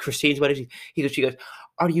wedding of Christine's wedding, she goes,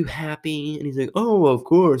 "Are you happy?" And he's like, "Oh, of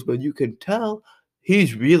course," but you can tell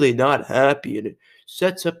he's really not happy. And it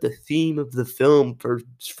sets up the theme of the film for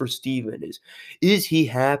Steven is he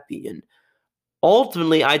happy? And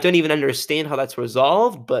ultimately, I don't even understand how that's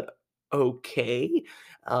resolved, but okay.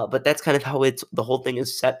 But that's kind of how the whole thing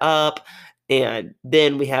is set up. And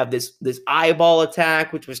then we have this eyeball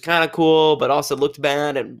attack, which was kind of cool, but also looked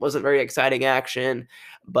bad and wasn't very exciting action.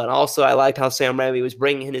 But also, I liked how Sam Raimi was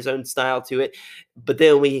bringing in his own style to it. But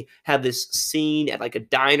then we have this scene at like a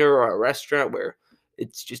diner or a restaurant where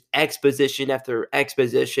it's just exposition after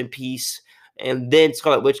exposition piece. And then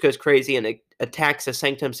Scarlet Witch goes crazy and attacks the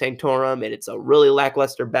Sanctum Sanctorum, and it's a really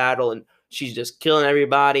lackluster battle, and she's just killing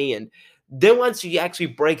everybody. And then once she actually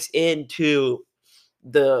breaks into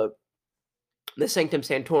the Sanctum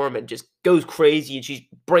Sanctorum and just goes crazy, and she's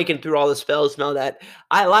breaking through all the spells and all that,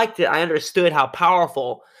 I liked it. I understood how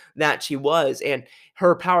powerful that she was, and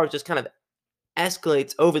her power just kind of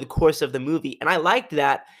escalates over the course of the movie, and I liked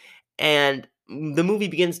that. And the movie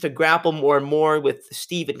begins to grapple more and more with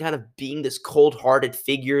Steven kind of being this cold-hearted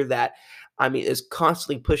figure that, I mean, is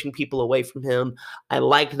constantly pushing people away from him. I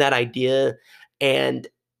liked that idea, and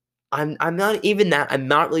I'm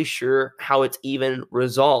not really sure how it's even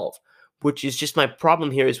resolved, which is just my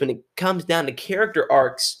problem here is when it comes down to character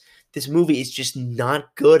arcs, this movie is just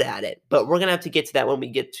not good at it. But we're gonna have to get to that when we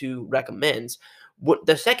get to recommends. What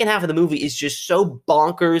the second half of the movie is just so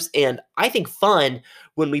bonkers and I think fun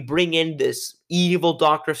when we bring in this evil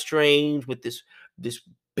Doctor Strange with this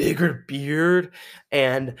bigger beard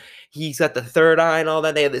and he's got the third eye and all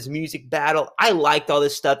that. They have this music battle. I liked all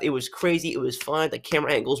this stuff. It was crazy. It was fun. The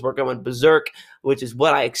camera angles were going berserk, which is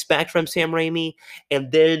what I expect from Sam Raimi.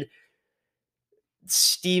 And then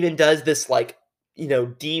Steven does this like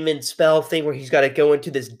demon spell thing where he's got to go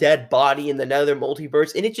into this dead body in another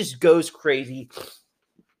multiverse, and it just goes crazy.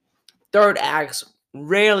 Third acts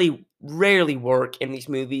rarely work in these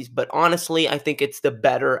movies, but honestly, I think it's the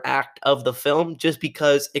better act of the film just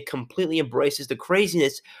because it completely embraces the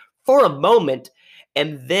craziness for a moment,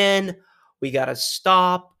 and then we gotta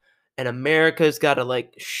stop, and America's gotta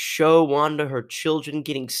like show Wanda her children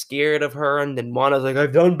getting scared of her, and then Wanda's like,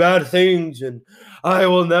 "I've done bad things, and I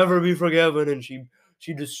will never be forgiven," and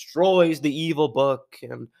she destroys the evil book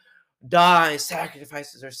and dies,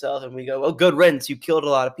 sacrifices herself, and we go, "Oh, good riddance, you killed a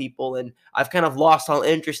lot of people, and I've kind of lost all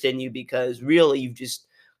interest in you because really you've just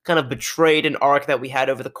kind of betrayed an arc that we had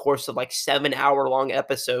over the course of like 7-hour-long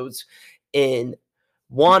episodes in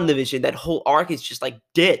WandaVision. That whole arc is just like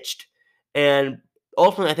ditched, and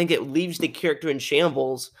ultimately I think it leaves the character in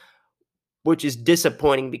shambles, which is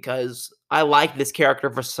disappointing because I liked this character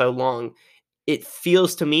for so long. It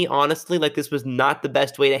feels to me, honestly, like this was not the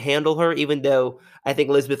best way to handle her, even though I think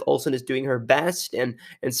Elizabeth Olsen is doing her best and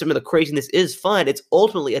some of the craziness is fun. It's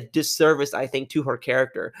ultimately a disservice, I think, to her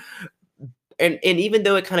character. and even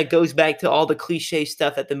though it kind of goes back to all the cliche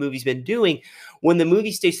stuff that the movie's been doing, when the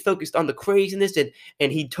movie stays focused on the craziness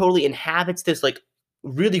and he totally inhabits this like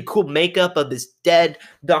really cool makeup of this dead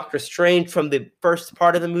Doctor Strange from the first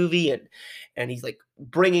part of the movie, and he's like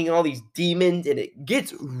bringing all these demons, and it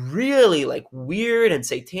gets really like weird and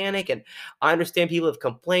satanic. And I understand people have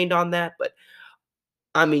complained on that, but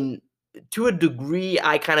I mean, to a degree,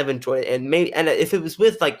 I kind of enjoy it. And maybe, and if it was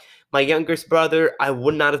with like my youngest brother, I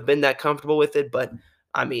would not have been that comfortable with it. But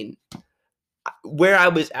I mean, where I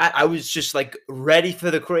was at, I was just like ready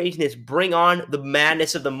for the craziness. Bring on the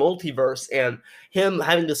madness of the multiverse, and him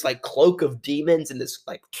having this like cloak of demons and this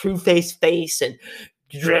like True face, and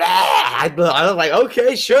I was like,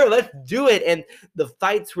 okay, sure, let's do it. And the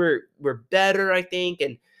fights were better, I think,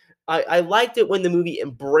 and I liked it when the movie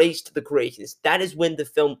embraced the craziness. That is when the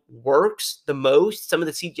film works the most. Some of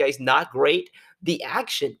the CGI is not great. The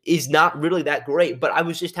action is not really that great, but I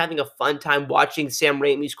was just having a fun time watching Sam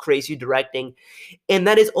Raimi's crazy directing. And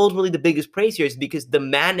that is ultimately the biggest praise here, is because the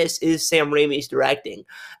madness is Sam Raimi's directing.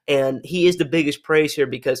 And he is the biggest praise here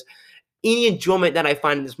because any enjoyment that I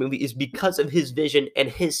find in this movie is because of his vision and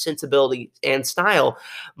his sensibility and style.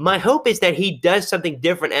 My hope is that he does something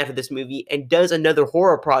different after this movie and does another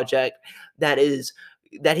horror project that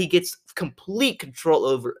he gets complete control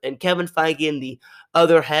over. And Kevin Feige and the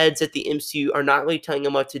other heads at the MCU are not really telling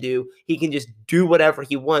him what to do. He can just do whatever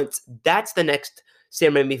he wants. That's the next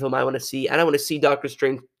Sam Raimi film I want to see. I don't want to see Doctor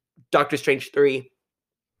Strange 3.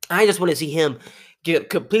 I just want to see him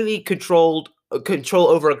get completely control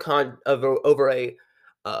over over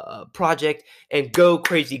a project and go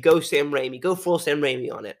crazy, go Sam Raimi, go full Sam Raimi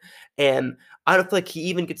on it. And I don't feel like he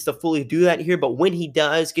even gets to fully do that here, but when he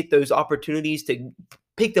does get those opportunities to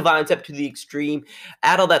pick the violence up to the extreme,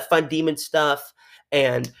 add all that fun demon stuff,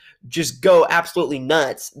 and just go absolutely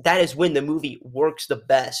nuts, that is when the movie works the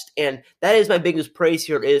best. And that is my biggest praise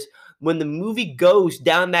here, is when the movie goes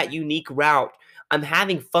down that unique route, I'm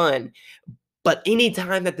having fun. But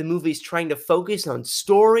anytime that the movie is trying to focus on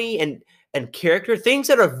story and character, things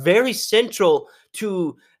that are very central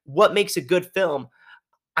to what makes a good film,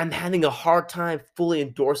 I'm having a hard time fully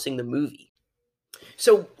endorsing the movie.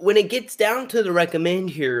 So when it gets down to the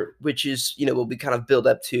recommend here, which is, what we kind of build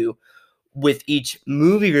up to with each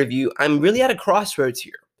movie review, I'm really at a crossroads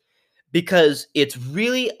here, because it's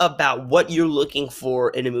really about what you're looking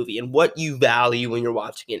for in a movie and what you value when you're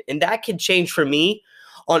watching it. And that can change for me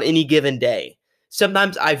on any given day.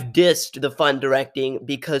 Sometimes I've dissed the fun directing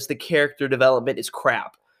because the character development is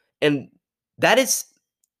crap. And that is,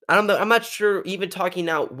 I don't know, I'm not sure even talking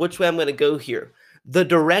now which way I'm going to go here. The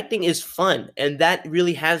directing is fun, and that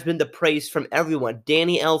really has been the praise from everyone.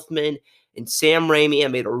 Danny Elfman and Sam Raimi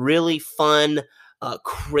have made a really fun,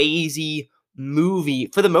 crazy movie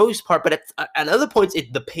for the most part, but at other points,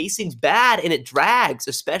 the pacing's bad and it drags,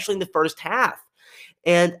 especially in the first half.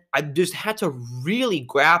 And I just had to really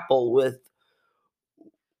grapple with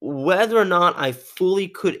whether or not I fully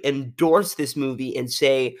could endorse this movie and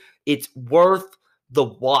say it's worth the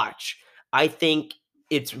watch. I think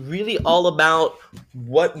it's really all about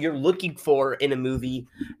what you're looking for in a movie.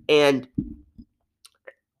 And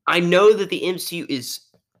I know that the MCU is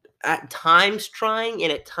at times trying,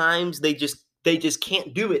 and at times they just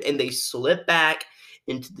can't do it, and they slip back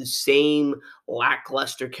into the same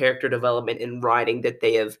lackluster character development and writing that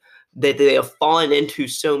they have fallen into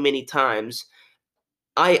so many times.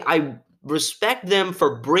 I respect them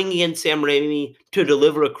for bringing in Sam Raimi to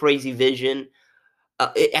deliver a crazy vision.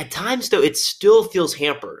 At times, though, it still feels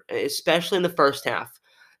hampered, especially in the first half.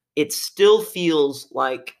 It still feels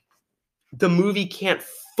like the movie can't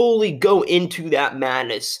fully go into that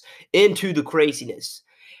madness, into the craziness.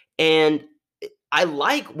 And I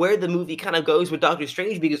like where the movie kind of goes with Doctor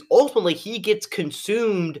Strange, because ultimately he gets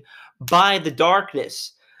consumed by the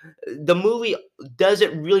darkness. The movie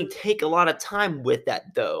doesn't really take a lot of time with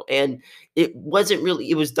that, though. And it was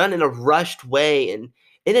done in a rushed way and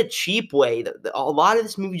in a cheap way. A lot of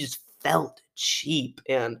this movie just felt cheap.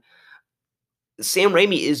 And Sam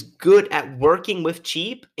Raimi is good at working with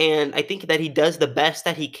cheap, and I think that he does the best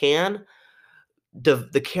that he can.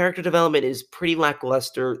 The character development is pretty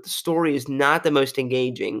lackluster. The story is not the most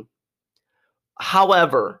engaging.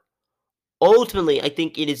 However, ultimately, I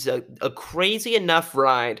think it is a crazy enough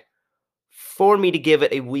ride for me to give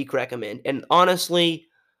it a weak recommend. And honestly,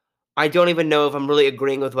 I don't even know if I'm really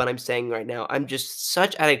agreeing with what I'm saying right now. I'm just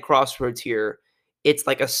such at a crossroads here. It's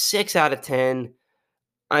like a 6 out of 10.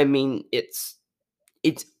 I mean, it's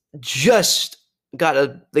just got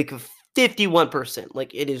a 51%.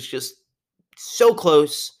 Like, it is just so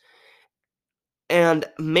close. And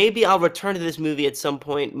maybe I'll return to this movie at some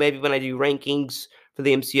point, maybe when I do rankings for for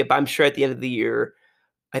the MCU, but I'm sure at the end of the year,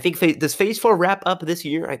 I think does Phase 4 wrap up this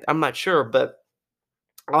year? I'm not sure, but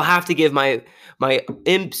I'll have to give my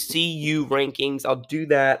MCU rankings. I'll do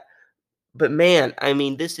that. But man, I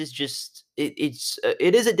mean, this is just it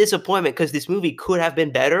is a disappointment because this movie could have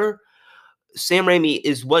been better. Sam Raimi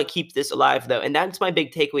is what keeps this alive, though, and that's my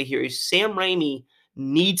big takeaway here: is Sam Raimi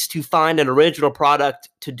needs to find an original product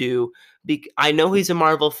to do. I know he's a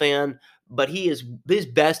Marvel fan, but his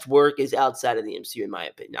best work is outside of the MCU, in my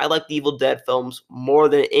opinion. I like the Evil Dead films more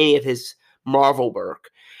than any of his Marvel work,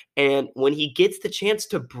 and when he gets the chance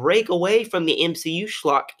to break away from the MCU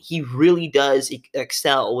schlock, he really does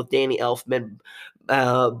excel with Danny Elfman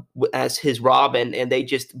as his Robin, and they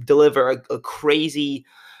just deliver a crazy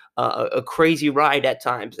ride at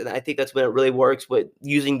times, and I think that's when it really works with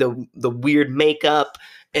using the weird makeup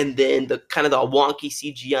and then the kind of the wonky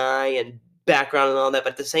CGI and background and all that.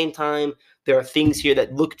 But at the same time, there are things here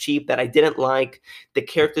that look cheap that I didn't like. The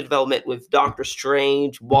character development with Doctor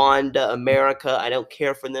Strange, Wanda, America, I don't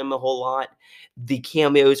care for them a whole lot. The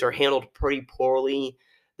cameos are handled pretty poorly.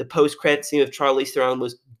 The post-credit scene with Charlize Theron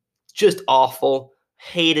was just awful.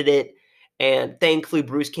 Hated it. And thankfully,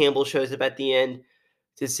 Bruce Campbell shows up at the end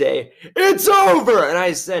to say, "It's over!" And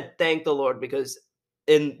I said, thank the Lord, because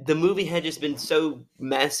the movie had just been so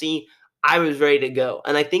messy, I was ready to go.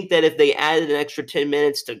 And I think that if they added an extra 10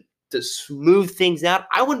 minutes to smooth things out,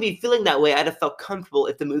 I wouldn't be feeling that way. I'd have felt comfortable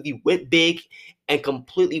if the movie went big and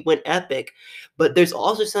completely went epic. But there's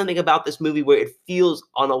also something about this movie where it feels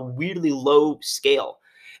on a weirdly low scale.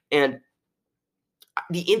 And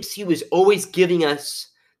the MCU is always giving us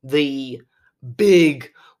the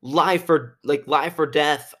big life or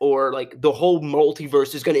death, or like the whole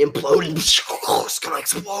multiverse is going to implode and it's going to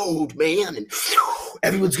explode, man, and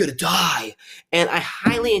everyone's going to die. And I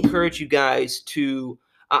highly encourage you guys to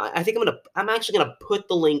I'm actually going to put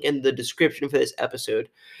the link in the description for this episode,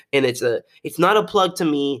 and it's not a plug to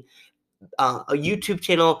me. A YouTube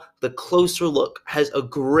channel, The Closer Look, has a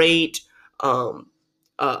great video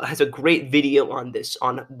on this,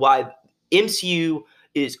 on why MCU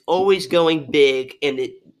is always going big, and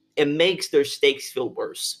it makes their stakes feel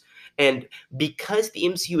worse. And because the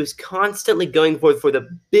MCU is constantly going for the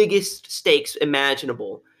biggest stakes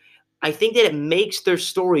imaginable, I think that it makes their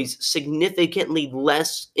stories significantly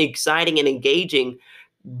less exciting and engaging,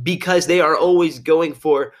 because they are always going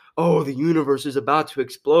for, oh, the universe is about to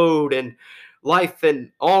explode and life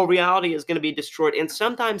and all reality is going to be destroyed. And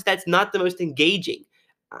sometimes that's not the most engaging.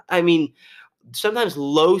 I mean, sometimes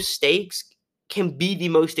low stakes can be the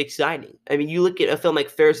most exciting. I mean, you look at a film like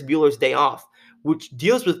Ferris Bueller's Day Off, which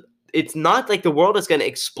deals with, it's not like the world is going to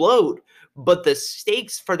explode, but the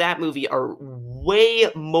stakes for that movie are way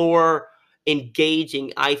more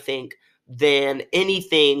engaging, I think, than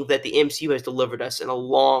anything that the MCU has delivered us in a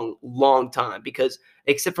long, long time. Because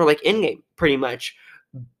except for like Endgame, pretty much.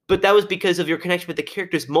 But that was because of your connection with the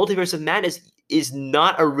characters. Multiverse of Madness is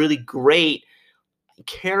not a really great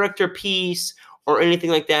character piece or anything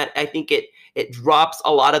like that. I think it drops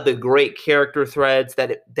a lot of the great character threads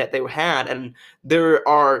that they had, and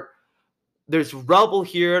there's rubble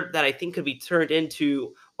here that I think could be turned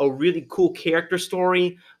into a really cool character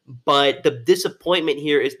story. But the disappointment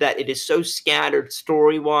here is that it is so scattered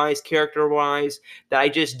story-wise, character-wise, that I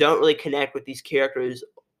just don't really connect with these characters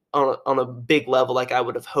on a big level like I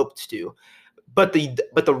would have hoped to. But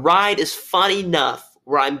the ride is fun enough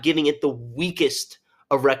where I'm giving it the weakest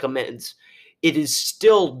of recommends. It is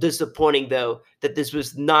still disappointing, though, that this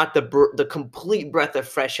was not the complete breath of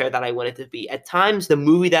fresh air that I wanted it to be. At times, the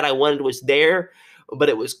movie that I wanted was there, but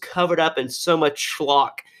it was covered up in so much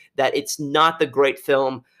schlock that it's not the great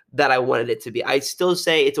film that I wanted it to be. I still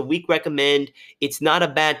say it's a weak recommend. It's not a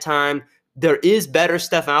bad time. There is better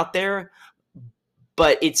stuff out there,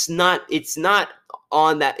 but it's not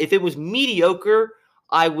on that. If it was mediocre,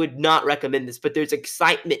 I would not recommend this, but there's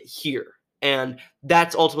excitement here. And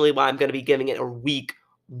that's ultimately why I'm going to be giving it a weak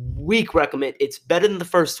recommend. It's better than the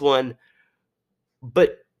first one,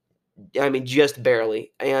 but I mean, just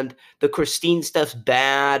barely. And the Christine stuff's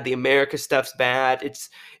bad. The America stuff's bad. It's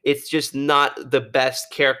just not the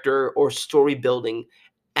best character or story building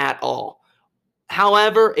at all.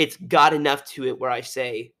 However, it's got enough to it where I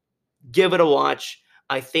say, give it a watch.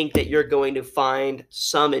 I think that you're going to find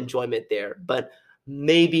some enjoyment there, but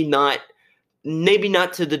maybe not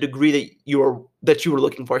to the degree that you were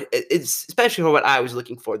looking for. It's especially for what I was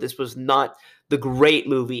looking for. This was not the great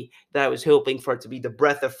movie that I was hoping for it to be, the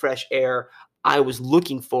breath of fresh air I was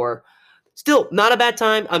looking for. Still, not a bad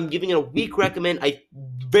time. I'm giving it a weak recommend. I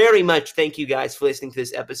very much thank you guys for listening to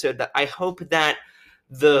this episode. I hope that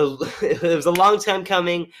it was a long time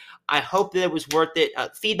coming. I hope that it was worth it.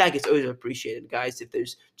 Feedback is always appreciated, guys. If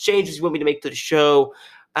there's changes you want me to make to the show,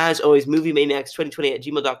 as always, moviemaniacs2020 at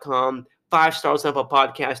gmail.com. 5 stars on Apple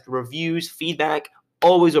Podcast. Reviews, feedback,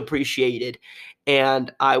 always appreciated.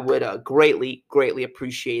 And I would greatly, greatly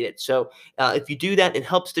appreciate it. So if you do that, it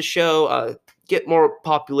helps the show get more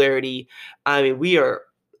popularity. I mean, we are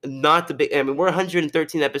not the big, I mean, we're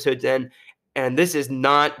 113 episodes in, and this is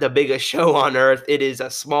not the biggest show on earth. It is a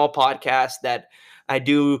small podcast that I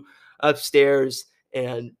do upstairs,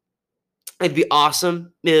 and it'd be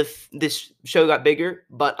awesome if this show got bigger,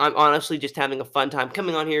 but I'm honestly just having a fun time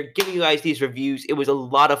coming on here, giving you guys these reviews. It was a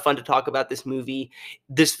lot of fun to talk about this movie.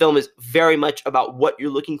 This film is very much about what you're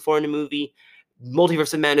looking for in a movie.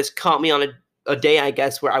 Multiverse of Madness caught me on a day, I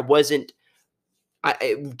guess, where I wasn't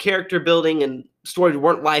character building and stories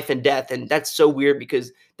weren't life and death, and that's so weird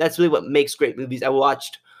because that's really what makes great movies. I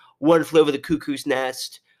watched One Flew Over the Cuckoo's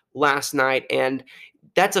Nest last night, and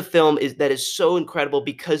that's a film that is so incredible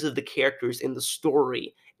because of the characters and the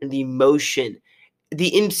story and the emotion.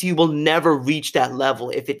 The MCU will never reach that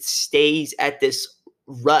level if it stays at this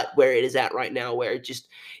rut where it is at right now, where it just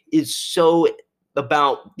is so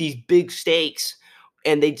about these big stakes,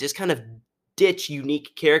 and they just kind of ditch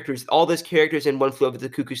unique characters. All those characters in One Flew Over the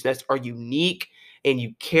Cuckoo's Nest are unique, and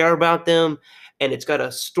you care about them, and it's got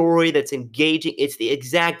a story that's engaging. It's the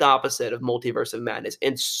exact opposite of Multiverse of Madness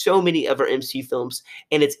and so many other MCU films,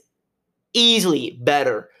 and it's easily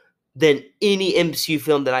better than any MCU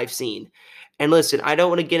film that I've seen. And listen, I don't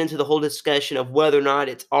want to get into the whole discussion of whether or not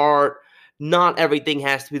it's art. Not everything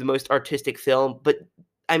has to be the most artistic film, but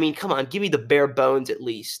I mean, come on, give me the bare bones at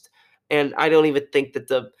least. And I don't even think that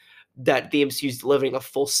the MCU is delivering a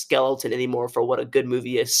full skeleton anymore for what a good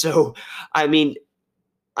movie is. So, I mean,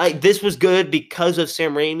 this was good because of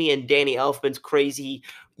Sam Raimi and Danny Elfman's crazy,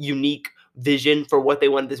 unique vision for what they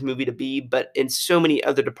wanted this movie to be. But in so many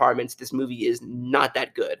other departments, this movie is not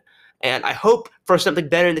that good. And I hope for something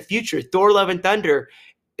better in the future. Thor: Love and Thunder,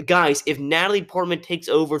 guys, if Natalie Portman takes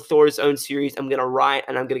over Thor's own series, I'm gonna riot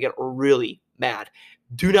and I'm gonna get really mad.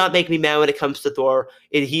 Do not make me mad when it comes to Thor.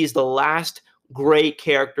 He's the last great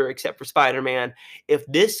character except for Spider-Man. If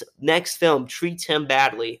this next film treats him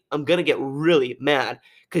badly, I'm gonna get really mad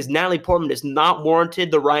because Natalie Portman has not warranted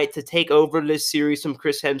the right to take over this series from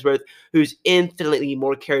Chris Hemsworth, who's infinitely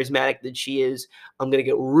more charismatic than she is. I'm going to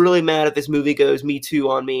get really mad if this movie goes Me Too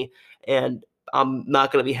on me, and I'm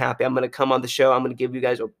not going to be happy. I'm going to come on the show. I'm going to give you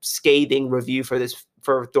guys a scathing review for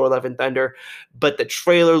Thor: Love and Thunder. But the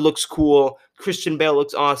trailer looks cool. Christian Bale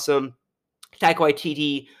looks awesome. Taika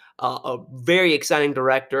Waititi, a very exciting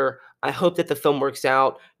director. I hope that the film works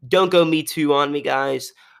out. Don't go Me Too on me,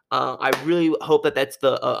 guys. I really hope that that's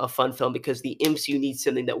a fun film because the MCU needs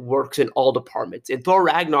something that works in all departments. And Thor: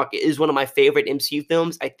 Ragnarok is one of my favorite MCU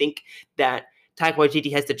films. I think that Taika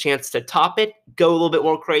Waititi has the chance to top it, go a little bit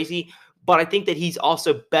more crazy. But I think that he's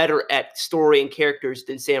also better at story and characters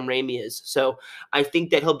than Sam Raimi is. So I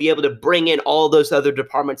think that he'll be able to bring in all those other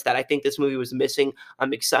departments that I think this movie was missing.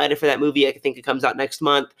 I'm excited for that movie. I think it comes out next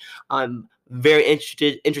month. I'm very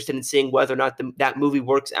interested in seeing whether or not that movie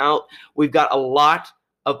works out. We've got a lot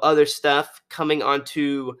of other stuff coming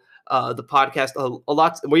onto the podcast. A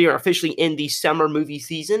lot. We are officially in the summer movie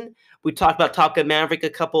season. We talked about Top Gun Maverick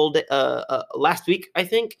last week, I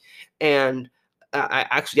think, and I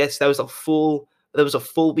actually guess that was a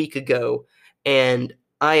full week ago, and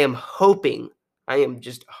I am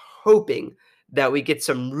just hoping that we get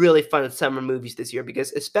some really fun summer movies this year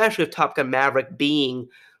because especially with Top Gun Maverick being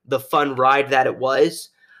the fun ride that it was,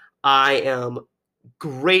 I am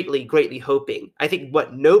greatly, greatly hoping. I think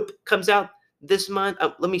Nope comes out this month.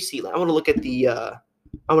 Let me see. I want to look at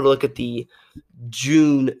the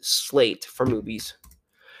June slate for movies.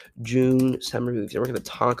 June summer movies. And we're going to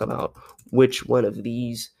talk about which one of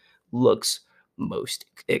these looks most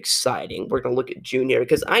exciting. We're going to look at June here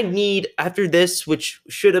because I need, after this, which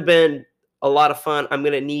should have been a lot of fun, I'm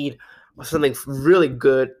going to need something really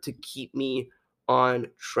good to keep me on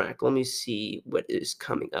track. Let me see what is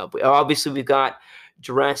coming up. Obviously, we've got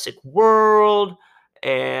Jurassic World,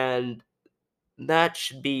 and that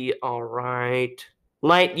should be all right.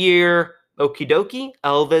 Lightyear, okie dokie.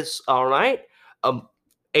 Elvis, all right.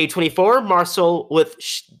 A24, Marcel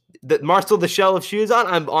the Shell of Shoes on.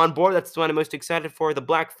 I'm on board. That's the one I'm most excited for. The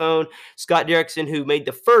Black Phone, Scott Derrickson, who made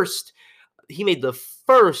the first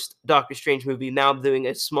Doctor Strange movie. Now I'm doing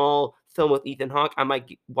a small film with Ethan Hawke. I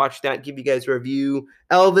might watch that, give you guys a review.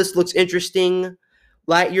 Elvis looks interesting.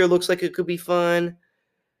 Lightyear looks like it could be fun.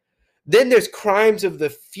 Then there's Crimes of the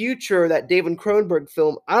Future, that David Cronenberg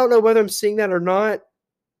film. I don't know whether I'm seeing that or not.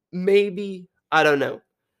 Maybe. I don't know.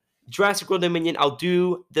 Jurassic World Dominion, I'll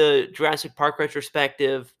do the Jurassic Park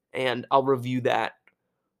retrospective, and I'll review that.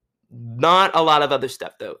 Not a lot of other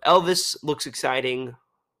stuff, though. Elvis looks exciting.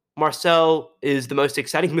 Marcel is the most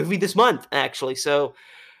exciting movie this month, actually. So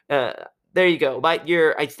uh, there you go.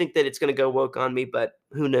 Lightyear, I think that it's going to go woke on me, but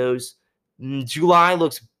who knows? July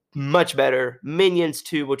looks much better. Minions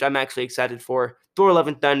 2, which I'm actually excited for. Thor: Love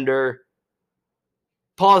and Thunder.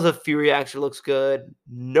 Paws of Fury actually looks good.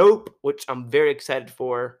 Nope, which I'm very excited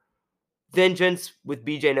for. Vengeance with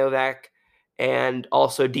BJ Novak, and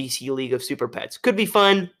also DC League of Super Pets. Could be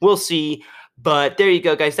fun. We'll see. But there you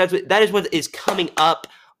go, guys. That is what is coming up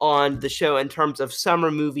on the show in terms of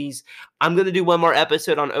summer movies. I'm gonna do one more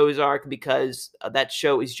episode on Ozark because that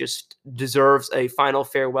show is just deserves a final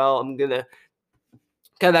farewell. I'm gonna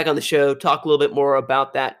come back on the show, talk a little bit more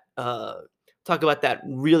about that, talk about that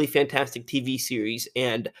really fantastic TV series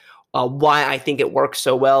and why I think it works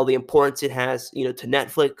so well, the importance it has, to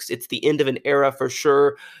Netflix. It's the end of an era for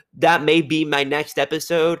sure. That may be my next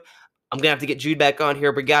episode. I'm gonna have to get Jude back on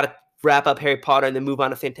here. We gotta wrap up Harry Potter and then move on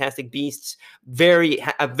to Fantastic Beasts.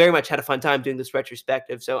 I very much had a fun time doing this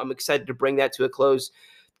retrospective, so I'm excited to bring that to a close.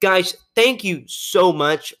 Guys, thank you so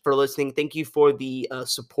much for listening. Thank you for the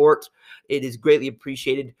support. It is greatly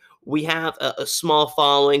appreciated. We have a small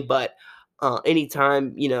following, but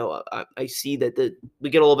anytime I see that we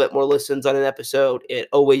get a little bit more listens on an episode, it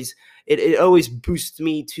always boosts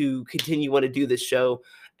me to continue want to do this show.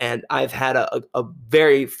 And I've had a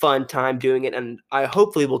very fun time doing it, and I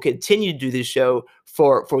hopefully will continue to do this show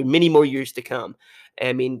for many more years to come.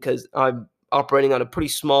 I mean, because I'm operating on a pretty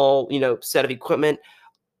small set of equipment.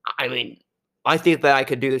 I mean, I think that I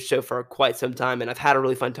could do this show for quite some time, and I've had a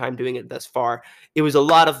really fun time doing it thus far. It was a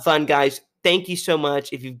lot of fun, guys. Thank you so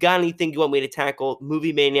much. If you've got anything you want me to tackle,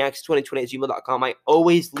 moviemaniacs2020@gmail.com. I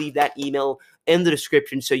always leave that email in the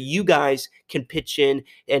description so you guys can pitch in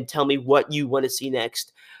and tell me what you want to see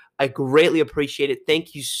next. I greatly appreciate it.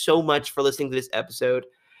 Thank you so much for listening to this episode,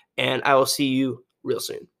 and I will see you real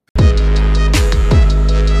soon.